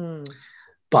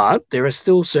 But there are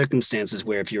still circumstances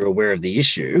where if you're aware of the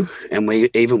issue, and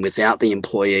even without the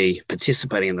employee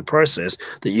participating in the process,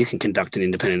 that you can conduct an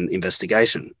independent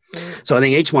investigation. So I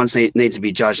think each one needs to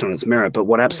be judged on its merit. But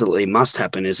what absolutely must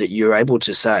happen is that you're able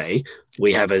to say,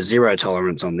 we have a zero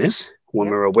tolerance on this. When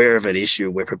we're aware of an issue,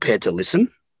 we're prepared to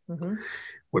listen.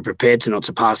 We're prepared to not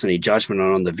to pass any judgment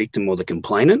on the victim or the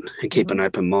complainant and keep an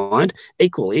open mind.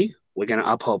 Equally, we're going to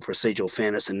uphold procedural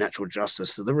fairness and natural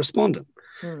justice to the respondent.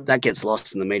 That gets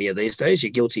lost in the media these days.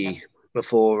 You're guilty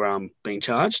before being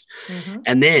charged.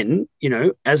 And then,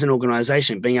 as an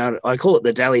organisation, I call it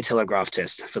the Daily Telegraph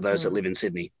test for those that live in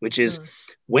Sydney, which is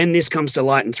when this comes to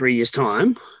light in 3 years'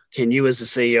 time, can you as a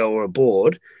CEO or a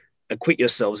board acquit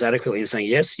yourselves adequately in saying,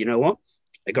 yes, you know what,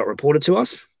 it got reported to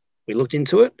us. We looked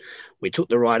into it. We took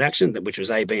the right action, which was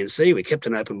A, B, and C. We kept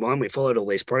an open mind. We followed all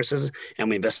these processes and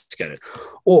we investigated.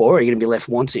 Or are you going to be left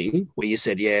wanting where you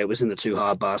said, yeah, it was in the too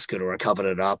hard basket, or I covered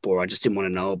it up, or I just didn't want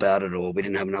to know about it, or we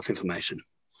didn't have enough information.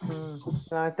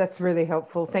 No, that's really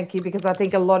helpful. Thank you, because I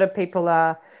think a lot of people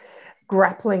are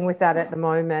grappling with that at the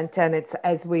moment. And it's,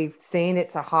 as we've seen,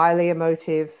 it's a highly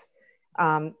emotive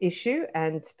issue,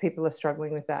 and people are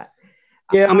struggling with that.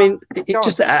 Yeah, I mean,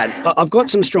 just to add, I've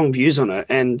got some strong views on it,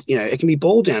 and it can be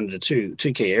boiled down to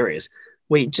two key areas.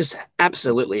 we just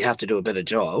absolutely have to do a better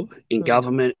job in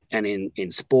government and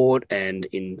in sport and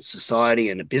in society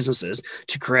and in businesses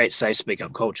to create safe speak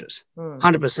up cultures.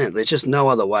 100%. There's just no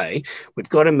other way. We've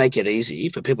got to make it easy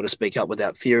for people to speak up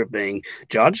without fear of being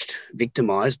judged,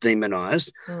 victimized,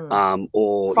 demonized,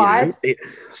 or fired.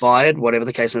 Fired, whatever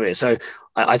the case may be. So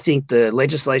I think the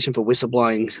legislation for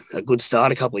whistleblowing a good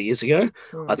start a couple of years ago.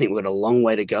 I think we've got a long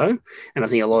way to go. And I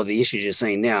think a lot of the issues you're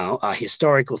seeing now are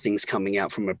historical things coming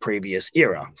out from a previous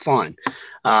era. Fine.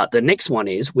 The next one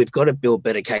is we've got to build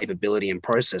better capability and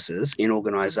processes in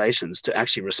organizations to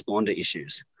actually respond to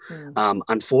issues.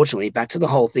 Unfortunately, back to the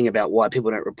whole thing about why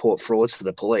people don't report frauds to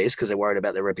the police because they're worried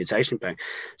about their reputation.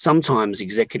 Sometimes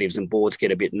executives and boards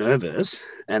get a bit nervous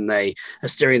and they are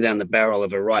staring down the barrel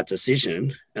of a right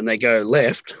decision and they go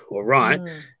left or right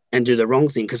and do the wrong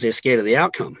thing because they're scared of the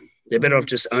outcome. They're better off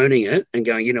just owning it and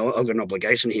going, you know, I've got an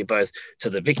obligation here both to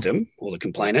the victim or the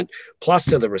complainant, plus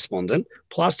to the respondent,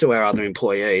 plus to our other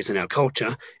employees and our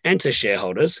culture, and to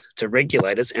shareholders, to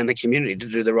regulators and the community to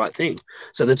do the right thing.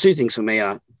 So the two things for me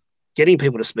are getting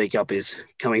people to speak up is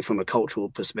coming from a cultural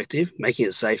perspective, making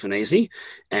it safe and easy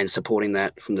and supporting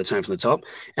that from the tone from the top.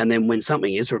 And then when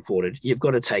something is reported, you've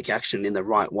got to take action in the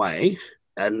right way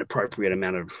at an appropriate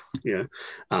amount of,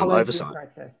 oversight.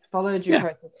 Follow due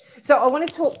process. So I want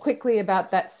to talk quickly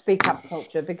about that speak up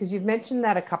culture, because you've mentioned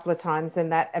that a couple of times, and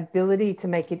that ability to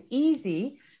make it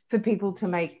easy for people to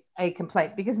make a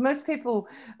complaint, because most people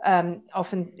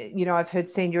often, I've heard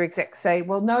senior execs say,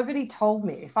 well, nobody told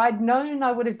me. If I'd known,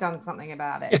 I would have done something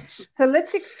about it. Yes. So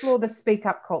let's explore the speak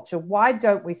up culture. Why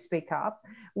don't we speak up?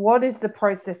 What is the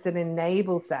process that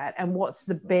enables that? And what's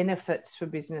the benefits for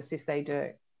business if they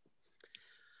do?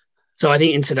 So I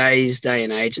think in today's day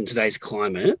and age and today's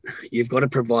climate, you've got to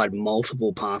provide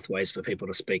multiple pathways for people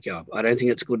to speak up. I don't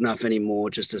think it's good enough anymore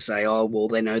just to say, oh, well,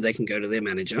 they know they can go to their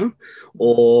manager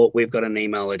or we've got an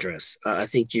email address. I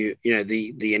think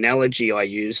the analogy I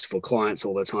use for clients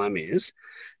all the time is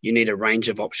you need a range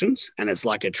of options, and it's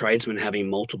like a tradesman having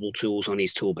multiple tools on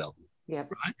his tool belt. Yep.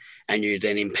 Right? And you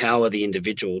then empower the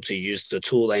individual to use the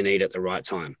tool they need at the right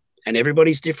time. And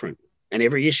everybody's different. And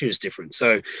every issue is different.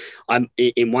 So I'm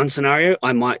in one scenario,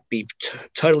 I might be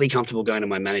totally comfortable going to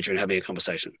my manager and having a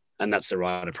conversation. And that's the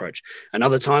right approach.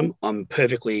 Another time, I'm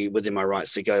perfectly within my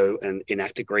rights to go and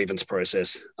enact a grievance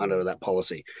process under that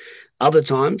policy. Other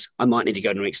times, I might need to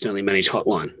go to an externally managed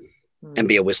hotline and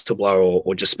be a whistleblower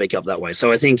or just speak up that way.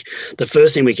 So I think the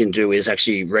first thing we can do is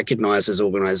actually recognize as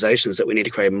organizations that we need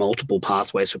to create multiple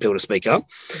pathways for people to speak up.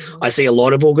 I see a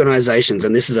lot of organizations,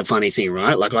 and this is a funny thing,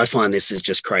 right? Like I find this is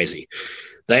just crazy.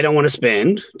 They don't want to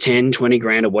spend 10, 20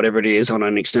 grand or whatever it is on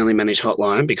an externally managed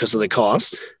hotline because of the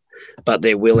cost, but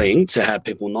they're willing to have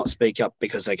people not speak up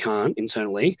because they can't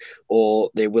internally, or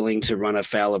they're willing to run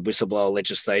afoul of whistleblower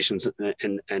legislations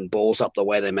and balls up the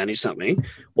way they manage something,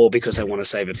 or because they want to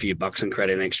save a few bucks and create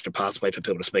an extra pathway for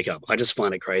people to speak up. I just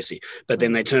find it crazy. But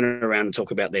then they turn around and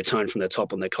talk about their tone from the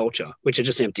top and their culture, which are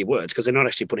just empty words because they're not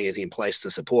actually putting anything in place to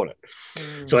support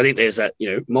it. So I think there's that,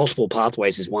 multiple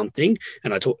pathways is one thing.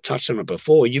 And I touched on it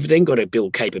before. You've then got to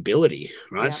build capability,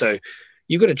 right? Yeah. So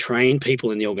you've got to train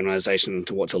people in the organization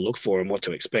to what to look for and what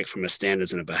to expect from a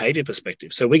standards and a behavior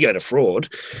perspective. So we go to fraud,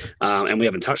 and we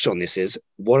haven't touched on this, is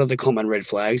what are the common red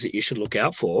flags that you should look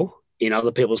out for in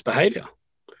other people's behavior?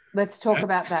 Let's talk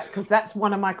about that, because that's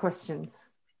one of my questions.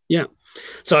 Yeah.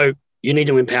 So you need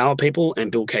to empower people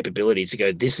and build capability to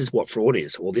go, this is what fraud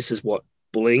is, or this is what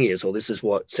bullying is, or this is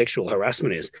what sexual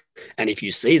harassment is. And if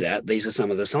you see that, these are some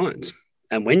of the signs.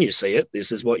 And when you see it,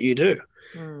 this is what you do.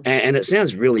 And it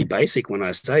sounds really basic when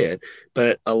I say it,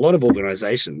 but a lot of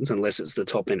organizations, unless it's the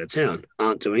top end of town,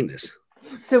 aren't doing this.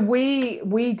 So we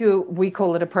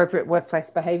call it appropriate workplace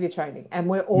behavior training. And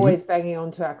we're always banging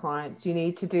on to our clients. You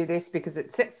need to do this because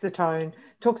it sets the tone,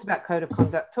 talks about code of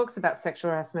conduct, talks about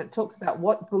sexual harassment, talks about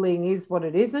what bullying is, what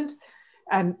it isn't.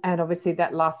 And obviously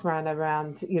that last round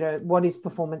around, what is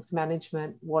performance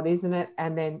management, what isn't it?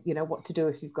 And then, what to do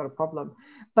if you've got a problem.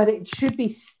 But it should be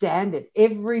standard.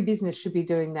 Every business should be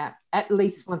doing that at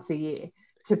least once a year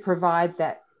to provide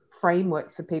that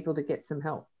framework for people to get some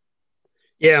help.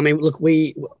 Yeah, I mean, look,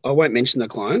 I won't mention the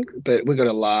client, but we've got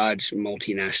a large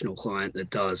multinational client that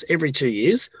does every 2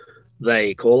 years,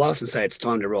 they call us and say it's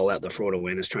time to roll out the fraud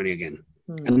awareness training again.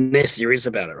 And they're serious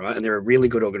about it, right? And they're a really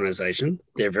good organization.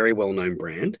 They're a very well-known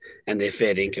brand, and they're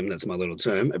fair income, that's my little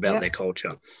term, about their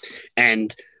culture.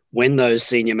 And when those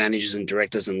senior managers and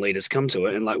directors and leaders come to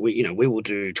it, and like we will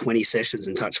do 20 sessions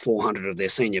and touch 400 of their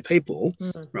senior people,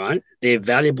 right? They're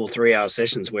valuable 3-hour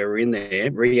sessions where we're in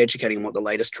there re-educating what the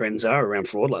latest trends are around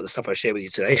fraud, like the stuff I shared with you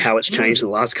today, how it's changed in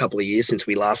the last couple of years since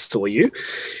we last saw you.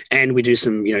 And we do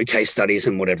some, case studies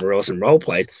and whatever else and role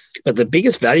plays. But the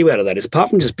biggest value out of that is, apart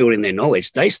from just building their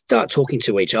knowledge, they start talking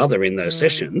to each other in those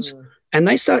sessions, and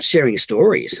they start sharing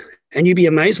stories, and you'd be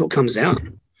amazed what comes out.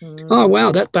 Oh,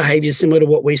 wow, that behavior is similar to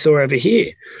what we saw over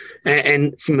here.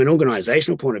 And from an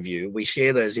organizational point of view, we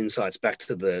share those insights back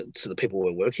to the people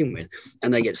we're working with,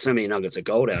 and they get so many nuggets of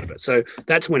gold out of it. So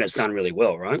that's when it's done really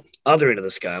well, right? Other end of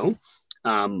the scale,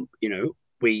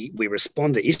 we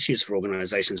respond to issues for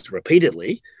organizations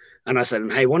repeatedly. And I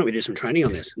said, hey, why don't we do some training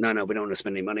on this? No, we don't want to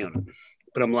spend any money on it.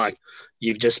 But I'm like,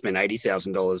 you've just spent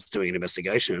 $80,000 doing an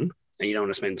investigation, and you don't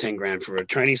want to spend 10 grand for a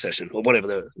training session or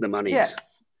whatever the money is.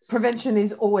 Prevention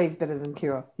is always better than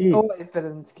cure. Always better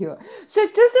than cure. So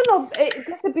does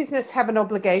a business have an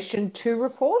obligation to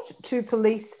report to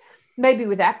police? Maybe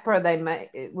with APRA, they may,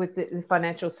 with the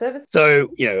financial service. So,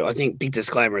 I think big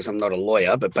disclaimer is I'm not a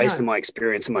lawyer, but based on my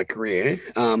experience in my career,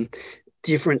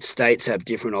 different states have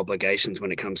different obligations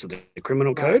when it comes to the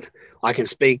criminal code. I can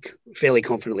speak fairly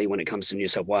confidently when it comes to New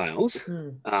South Wales,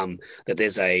 that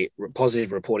there's a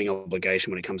positive reporting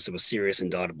obligation when it comes to a serious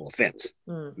indictable offence.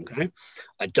 Okay.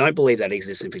 I don't believe that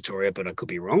exists in Victoria, but I could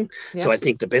be wrong. Yep. So I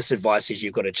think the best advice is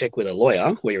you've got to check with a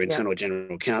lawyer or your internal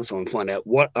general counsel and find out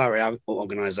what are our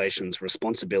organisation's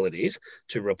responsibilities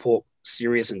to report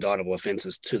serious indictable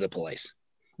offences to the police.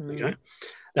 Okay.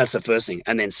 That's the first thing.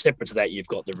 And then separate to that, you've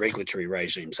got the regulatory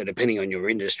regime. So depending on your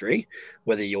industry,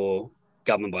 whether you're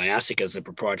governed by ASIC as a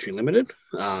proprietary limited,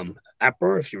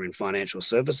 APRA, if you're in financial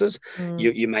services,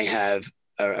 you may have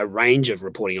a range of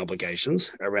reporting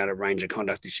obligations around a range of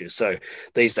conduct issues. So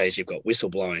these days you've got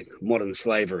whistleblowing, modern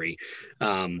slavery,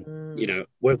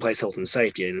 workplace health and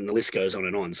safety, and the list goes on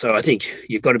and on. So I think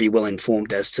you've got to be well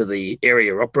informed as to the area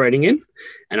you're operating in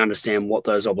and understand what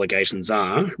those obligations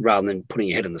are rather than putting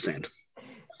your head in the sand.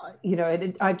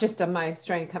 I've just done my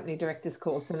Australian Company Directors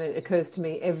course, and it occurs to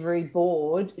me every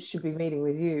board should be meeting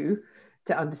with you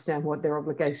to understand what their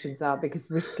obligations are, because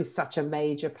risk is such a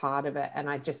major part of it. And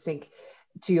I just think,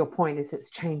 to your point, is it's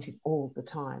changing all the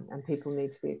time and people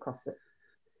need to be across it.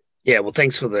 Yeah, well,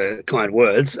 thanks for the kind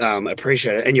words.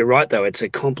 Appreciate it. And you're right, though. It's a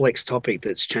complex topic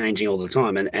that's changing all the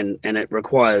time. And it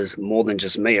requires more than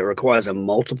just me. It requires a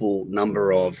multiple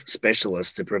number of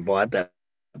specialists to provide that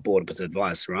board with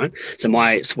advice, right? So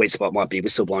my sweet spot might be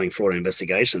whistleblowing, fraud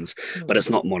investigations, but it's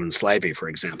not modern slavery, for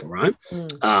example, right?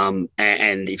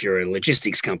 And if you're a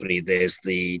logistics company, there's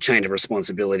the chain of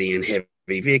responsibility and heavy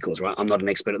vehicles, right? I'm not an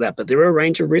expert at that, but there are a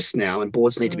range of risks now, and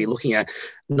boards need to be looking at,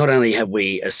 not only have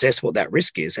we assessed what that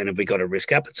risk is and have we got a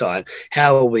risk appetite,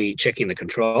 how are we checking the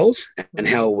controls and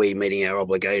how are we meeting our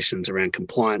obligations around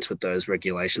compliance with those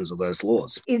regulations or those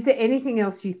laws? Is there anything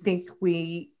else you think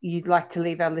you'd like to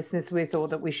leave our listeners with, or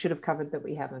that we should have covered that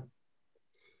we haven't?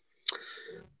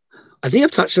 I think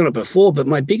I've touched on it before, but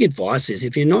my big advice is,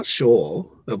 if you're not sure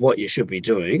of what you should be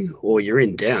doing or you're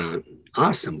in doubt,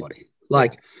 ask somebody.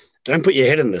 Don't put your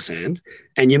head in the sand,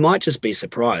 and you might just be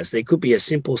surprised. There could be a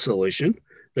simple solution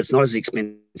that's not as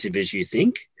expensive as you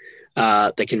think,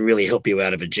 that can really help you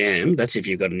out of a jam. That's if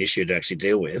you've got an issue to actually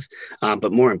deal with.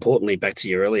 But more importantly, back to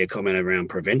your earlier comment around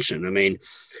prevention. I mean,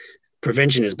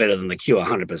 prevention is better than the cure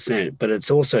 100%, but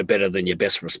it's also better than your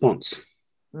best response.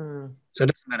 So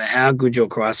it doesn't matter how good your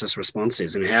crisis response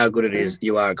is and how good it is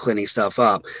you are at cleaning stuff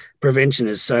up. Prevention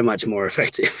is so much more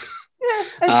effective.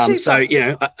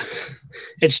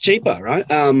 It's cheaper, right?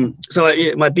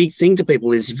 My big thing to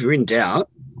people is, if you're in doubt,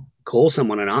 call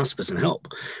someone and ask for some help.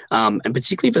 And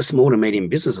particularly for small to medium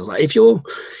businesses, like if you're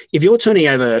turning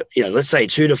over, let's say $2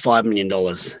 to $5 million,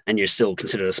 and you're still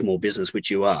considered a small business,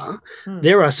 which you are,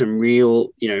 there are some real,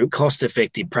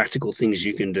 cost-effective, practical things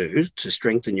you can do to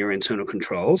strengthen your internal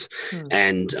controls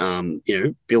and,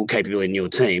 build capability in your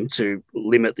team to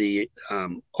limit the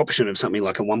option of something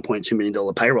like a $1.2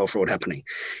 million payroll fraud happening.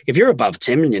 If you're above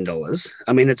 $10 million,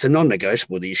 I mean, it's a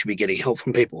non-negotiable that you should be getting help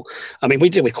from people. I mean, we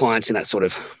deal with clients in that sort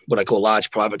of what I call large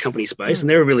private company space, and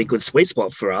they're a really good sweet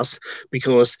spot for us,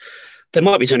 because they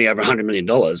might be turning over $100 million,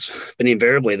 but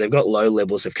invariably they've got low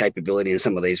levels of capability in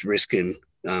some of these risk and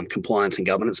compliance and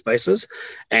governance spaces.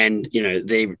 And,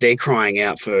 they're crying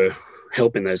out for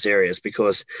help in those areas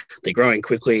because they're growing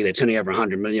quickly. They're turning over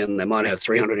 100 million. They might have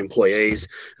 300 employees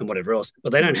and whatever else,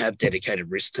 but they don't have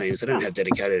dedicated risk teams. They don't have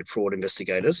dedicated fraud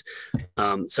investigators.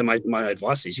 So my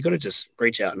advice is, you've got to just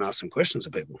reach out and ask some questions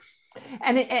of people.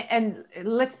 And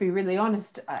let's be really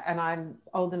honest, and I'm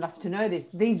old enough to know this,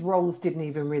 these roles didn't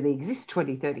even really exist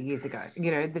 20, 30 years ago.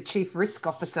 The chief risk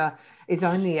officer is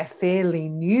only a fairly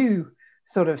new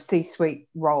sort of C-suite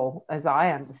role, as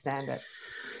I understand it.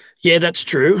 Yeah, that's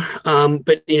true.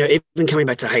 But, even coming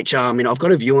back to HR, I mean, I've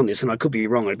got a view on this and I could be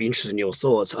wrong. I'd be interested in your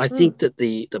thoughts. I think that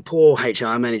the poor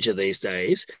HR manager these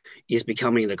days is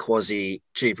becoming the quasi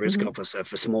chief risk officer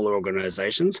for smaller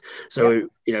organizations. So,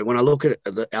 when I look at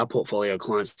our portfolio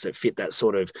clients that fit that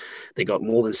sort of, they got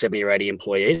more than 70 or 80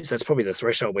 employees, that's probably the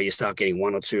threshold where you start getting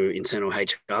 1 or 2 internal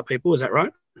HR people. Is that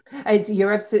right?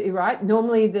 You're absolutely right.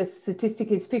 Normally the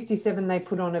statistic is 57 they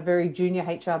put on a very junior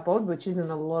HR board, which isn't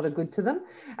a lot of good to them.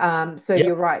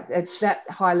 You're right. At that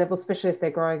high level, especially if they're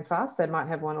growing fast, they might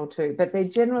have 1 or 2, but they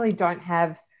generally don't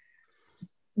have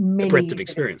many breadth of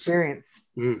experience.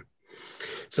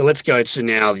 So let's go to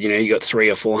now, you got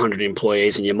 300 or 400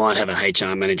 employees and you might have a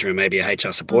HR manager and maybe a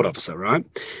HR support officer, right?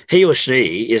 He or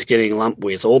she is getting lumped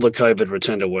with all the COVID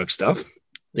return to work stuff.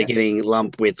 They're getting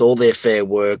lumped with all their fair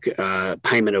work,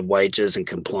 payment of wages and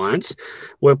compliance,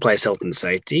 workplace health and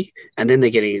safety. And then they're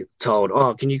getting told,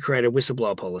 can you create a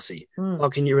whistleblower policy?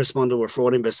 Can you respond to a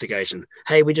fraud investigation?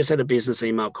 Hey, we just had a business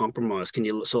email compromise. Can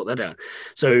you sort that out?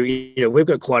 So, we've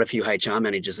got quite a few HR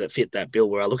managers that fit that bill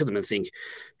where I look at them and think,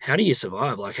 how do you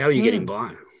survive? Like, how are you getting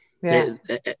by? Yeah.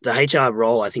 The HR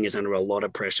role, I think, is under a lot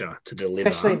of pressure to deliver.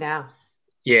 Especially now.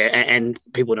 Yeah, and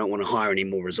people don't want to hire any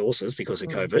more resources because of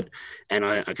COVID. And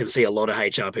I can see a lot of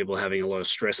HR people having a lot of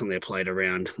stress on their plate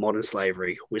around modern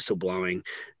slavery, whistleblowing,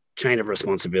 chain of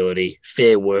responsibility,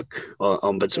 fair work,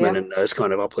 ombudsman, and those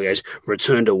kind of obligations,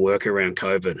 return to work around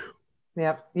COVID.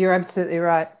 Yep, you're absolutely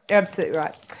right. Absolutely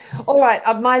right. All right,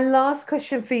 my last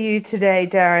question for you today,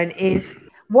 Darren, is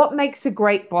what makes a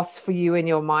great boss for you in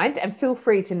your mind? And feel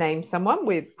free to name someone.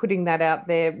 We're putting that out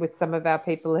there with some of our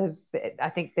people who I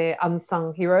think they're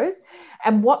unsung heroes.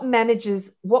 And what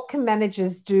can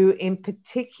managers do in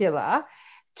particular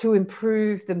to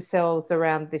improve themselves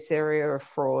around this area of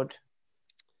fraud?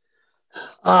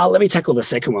 Let me tackle the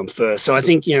second one first. So I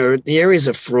think, the areas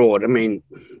of fraud, I mean,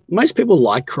 most people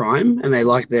like crime and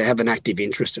they have an active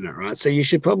interest in it, right? So you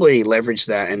should probably leverage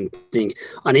that and think,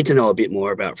 I need to know a bit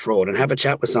more about fraud and have a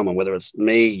chat with someone, whether it's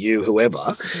me, you,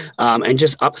 whoever, and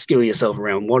just upskill yourself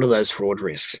around what are those fraud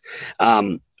risks.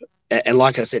 And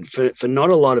like I said, for not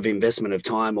a lot of investment of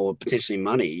time or potentially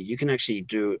money, you can actually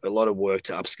do a lot of work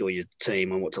to upskill your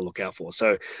team on what to look out for.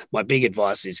 So my big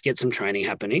advice is get some training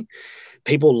happening.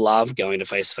 People love going to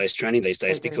face-to-face training these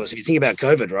days because if you think about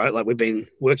COVID, right, like we've been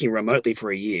working remotely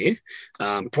for a year.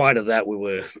 Prior to that, we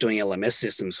were doing LMS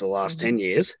systems for the last 10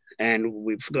 years and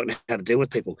we've forgotten how to deal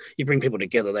with people. You bring people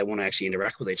together, they want to actually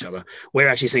interact with each other. We're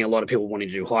actually seeing a lot of people wanting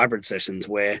to do hybrid sessions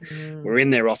where we're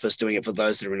in their office doing it for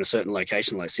those that are in a certain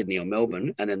location like Sydney or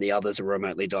Melbourne, and then the others are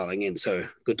remotely dialing in. So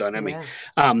good dynamic.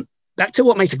 Back to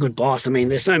what makes a good boss. I mean,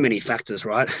 there's so many factors,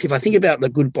 right? If I think about the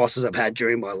good bosses I've had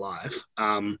during my life,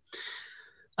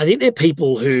 I think they're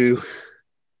people who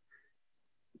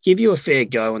give you a fair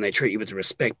go and they treat you with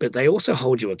respect, but they also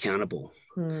hold you accountable.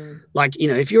 Like,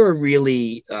 if you're a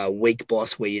really weak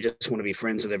boss where you just want to be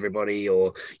friends with everybody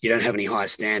or you don't have any high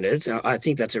standards, I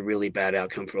think that's a really bad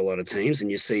outcome for a lot of teams. And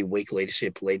you see weak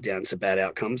leadership lead down to bad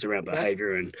outcomes around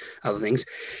behavior and other things.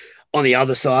 On the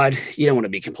other side, you don't want to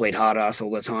be complete hard ass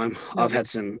all the time. I've had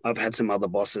some other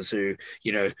bosses who,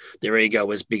 their ego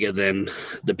was bigger than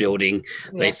the building.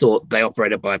 They thought they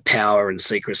operated by power and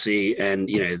secrecy and,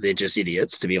 they're just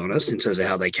idiots, to be honest, in terms of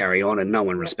how they carry on and no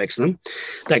one respects them.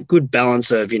 That good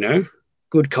balance of,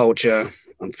 good culture.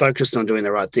 I'm focused on doing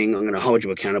the right thing. I'm going to hold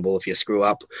you accountable if you screw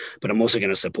up, but I'm also going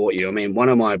to support you. I mean, one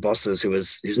of my bosses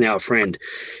who's now a friend,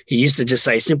 he used to just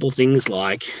say simple things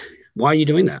like, why are you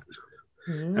doing that?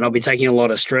 And I'll be taking a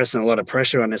lot of stress and a lot of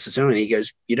pressure unnecessarily. And he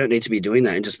goes, you don't need to be doing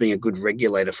that and just being a good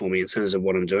regulator for me in terms of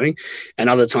what I'm doing. And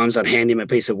other times I'd hand him a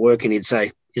piece of work and he'd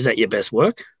say, is that your best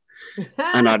work?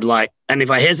 And and if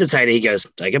I hesitated, he goes,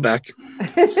 take it back.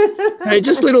 So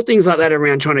just little things like that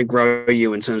around trying to grow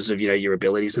you in terms of, your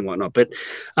abilities and whatnot. But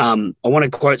I want to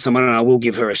quote someone and I will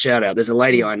give her a shout out. There's a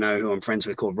lady I know who I'm friends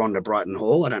with called Rhonda Brighton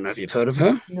Hall. I don't know if you've heard of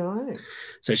her. No.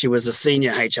 So she was a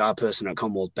senior HR person at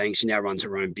Commonwealth Bank. She now runs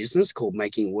her own business called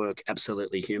Making Work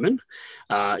Absolutely Human.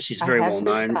 She's very well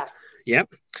known. Yep.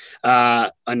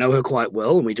 I know her quite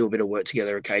well and we do a bit of work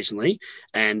together occasionally.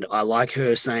 And I like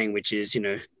her saying, which is,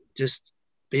 just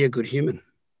be a good human.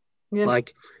 Yeah.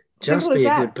 Like, just be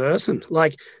a good person.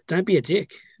 Like, don't be a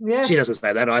dick. Yeah. She doesn't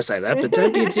say that. I say that, but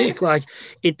don't be a dick. Like,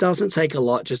 it doesn't take a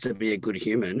lot just to be a good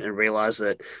human and realize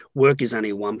that work is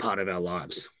only one part of our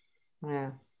lives.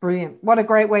 Yeah. Brilliant. What a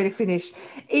great way to finish.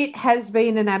 It has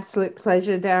been an absolute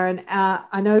pleasure, Darren.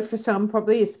 I know for some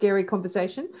probably a scary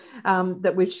conversation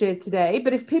that we've shared today,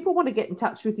 but if people want to get in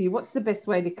touch with you, what's the best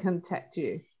way to contact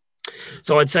you?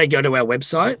 So I'd say go to our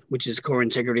website, which is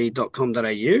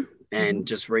coreintegrity.com.au, and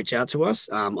just reach out to us.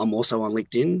 I'm also on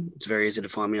LinkedIn. It's very easy to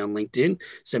find me on LinkedIn.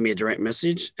 Send me a direct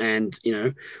message. And,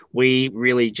 we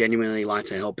really genuinely like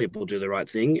to help people do the right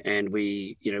thing. And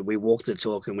we walk the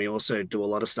talk, and we also do a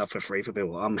lot of stuff for free for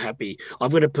people. I'm happy.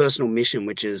 I've got a personal mission,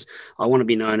 which is I want to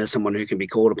be known as someone who can be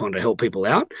called upon to help people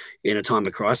out in a time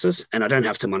of crisis. And I don't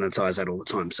have to monetize that all the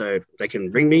time. So they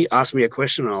can ring me, ask me a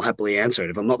question, and I'll happily answer it.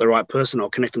 If I'm not the right person, I'll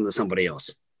connect them to somebody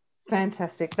else.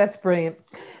 Fantastic. That's brilliant.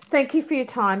 Thank you for your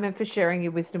time and for sharing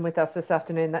your wisdom with us this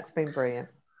afternoon. That's been brilliant.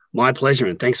 My pleasure,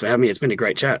 and thanks for having me. It's been a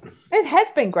great chat. It has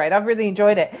been great. I've really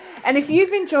enjoyed it. And if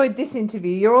you've enjoyed this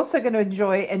interview, you're also going to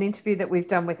enjoy an interview that we've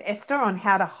done with Esther on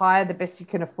how to hire the best you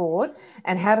can afford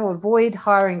and how to avoid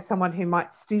hiring someone who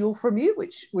might steal from you,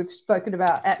 which we've spoken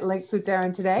about at length with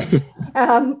Darren today.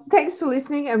 Thanks for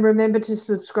listening, and remember to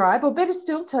subscribe, or better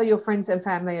still, tell your friends and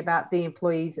family about the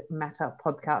Employees Matter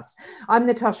podcast. I'm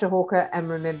Natasha Hawker, and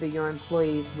remember, your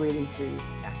employees really do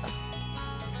matter.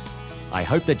 I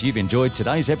hope that you've enjoyed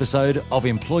today's episode of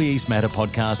Employees Matter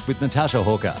podcast with Natasha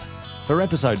Hawker. For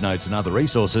episode notes and other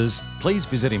resources, please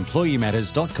visit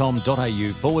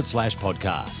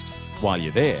employeematters.com.au/podcast. While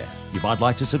you're there, you might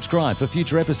like to subscribe for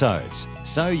future episodes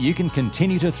so you can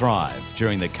continue to thrive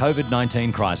during the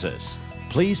COVID-19 crisis.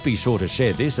 Please be sure to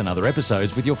share this and other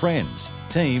episodes with your friends,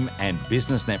 team, and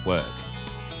business network.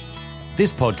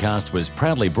 This podcast was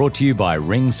proudly brought to you by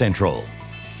Ring Central.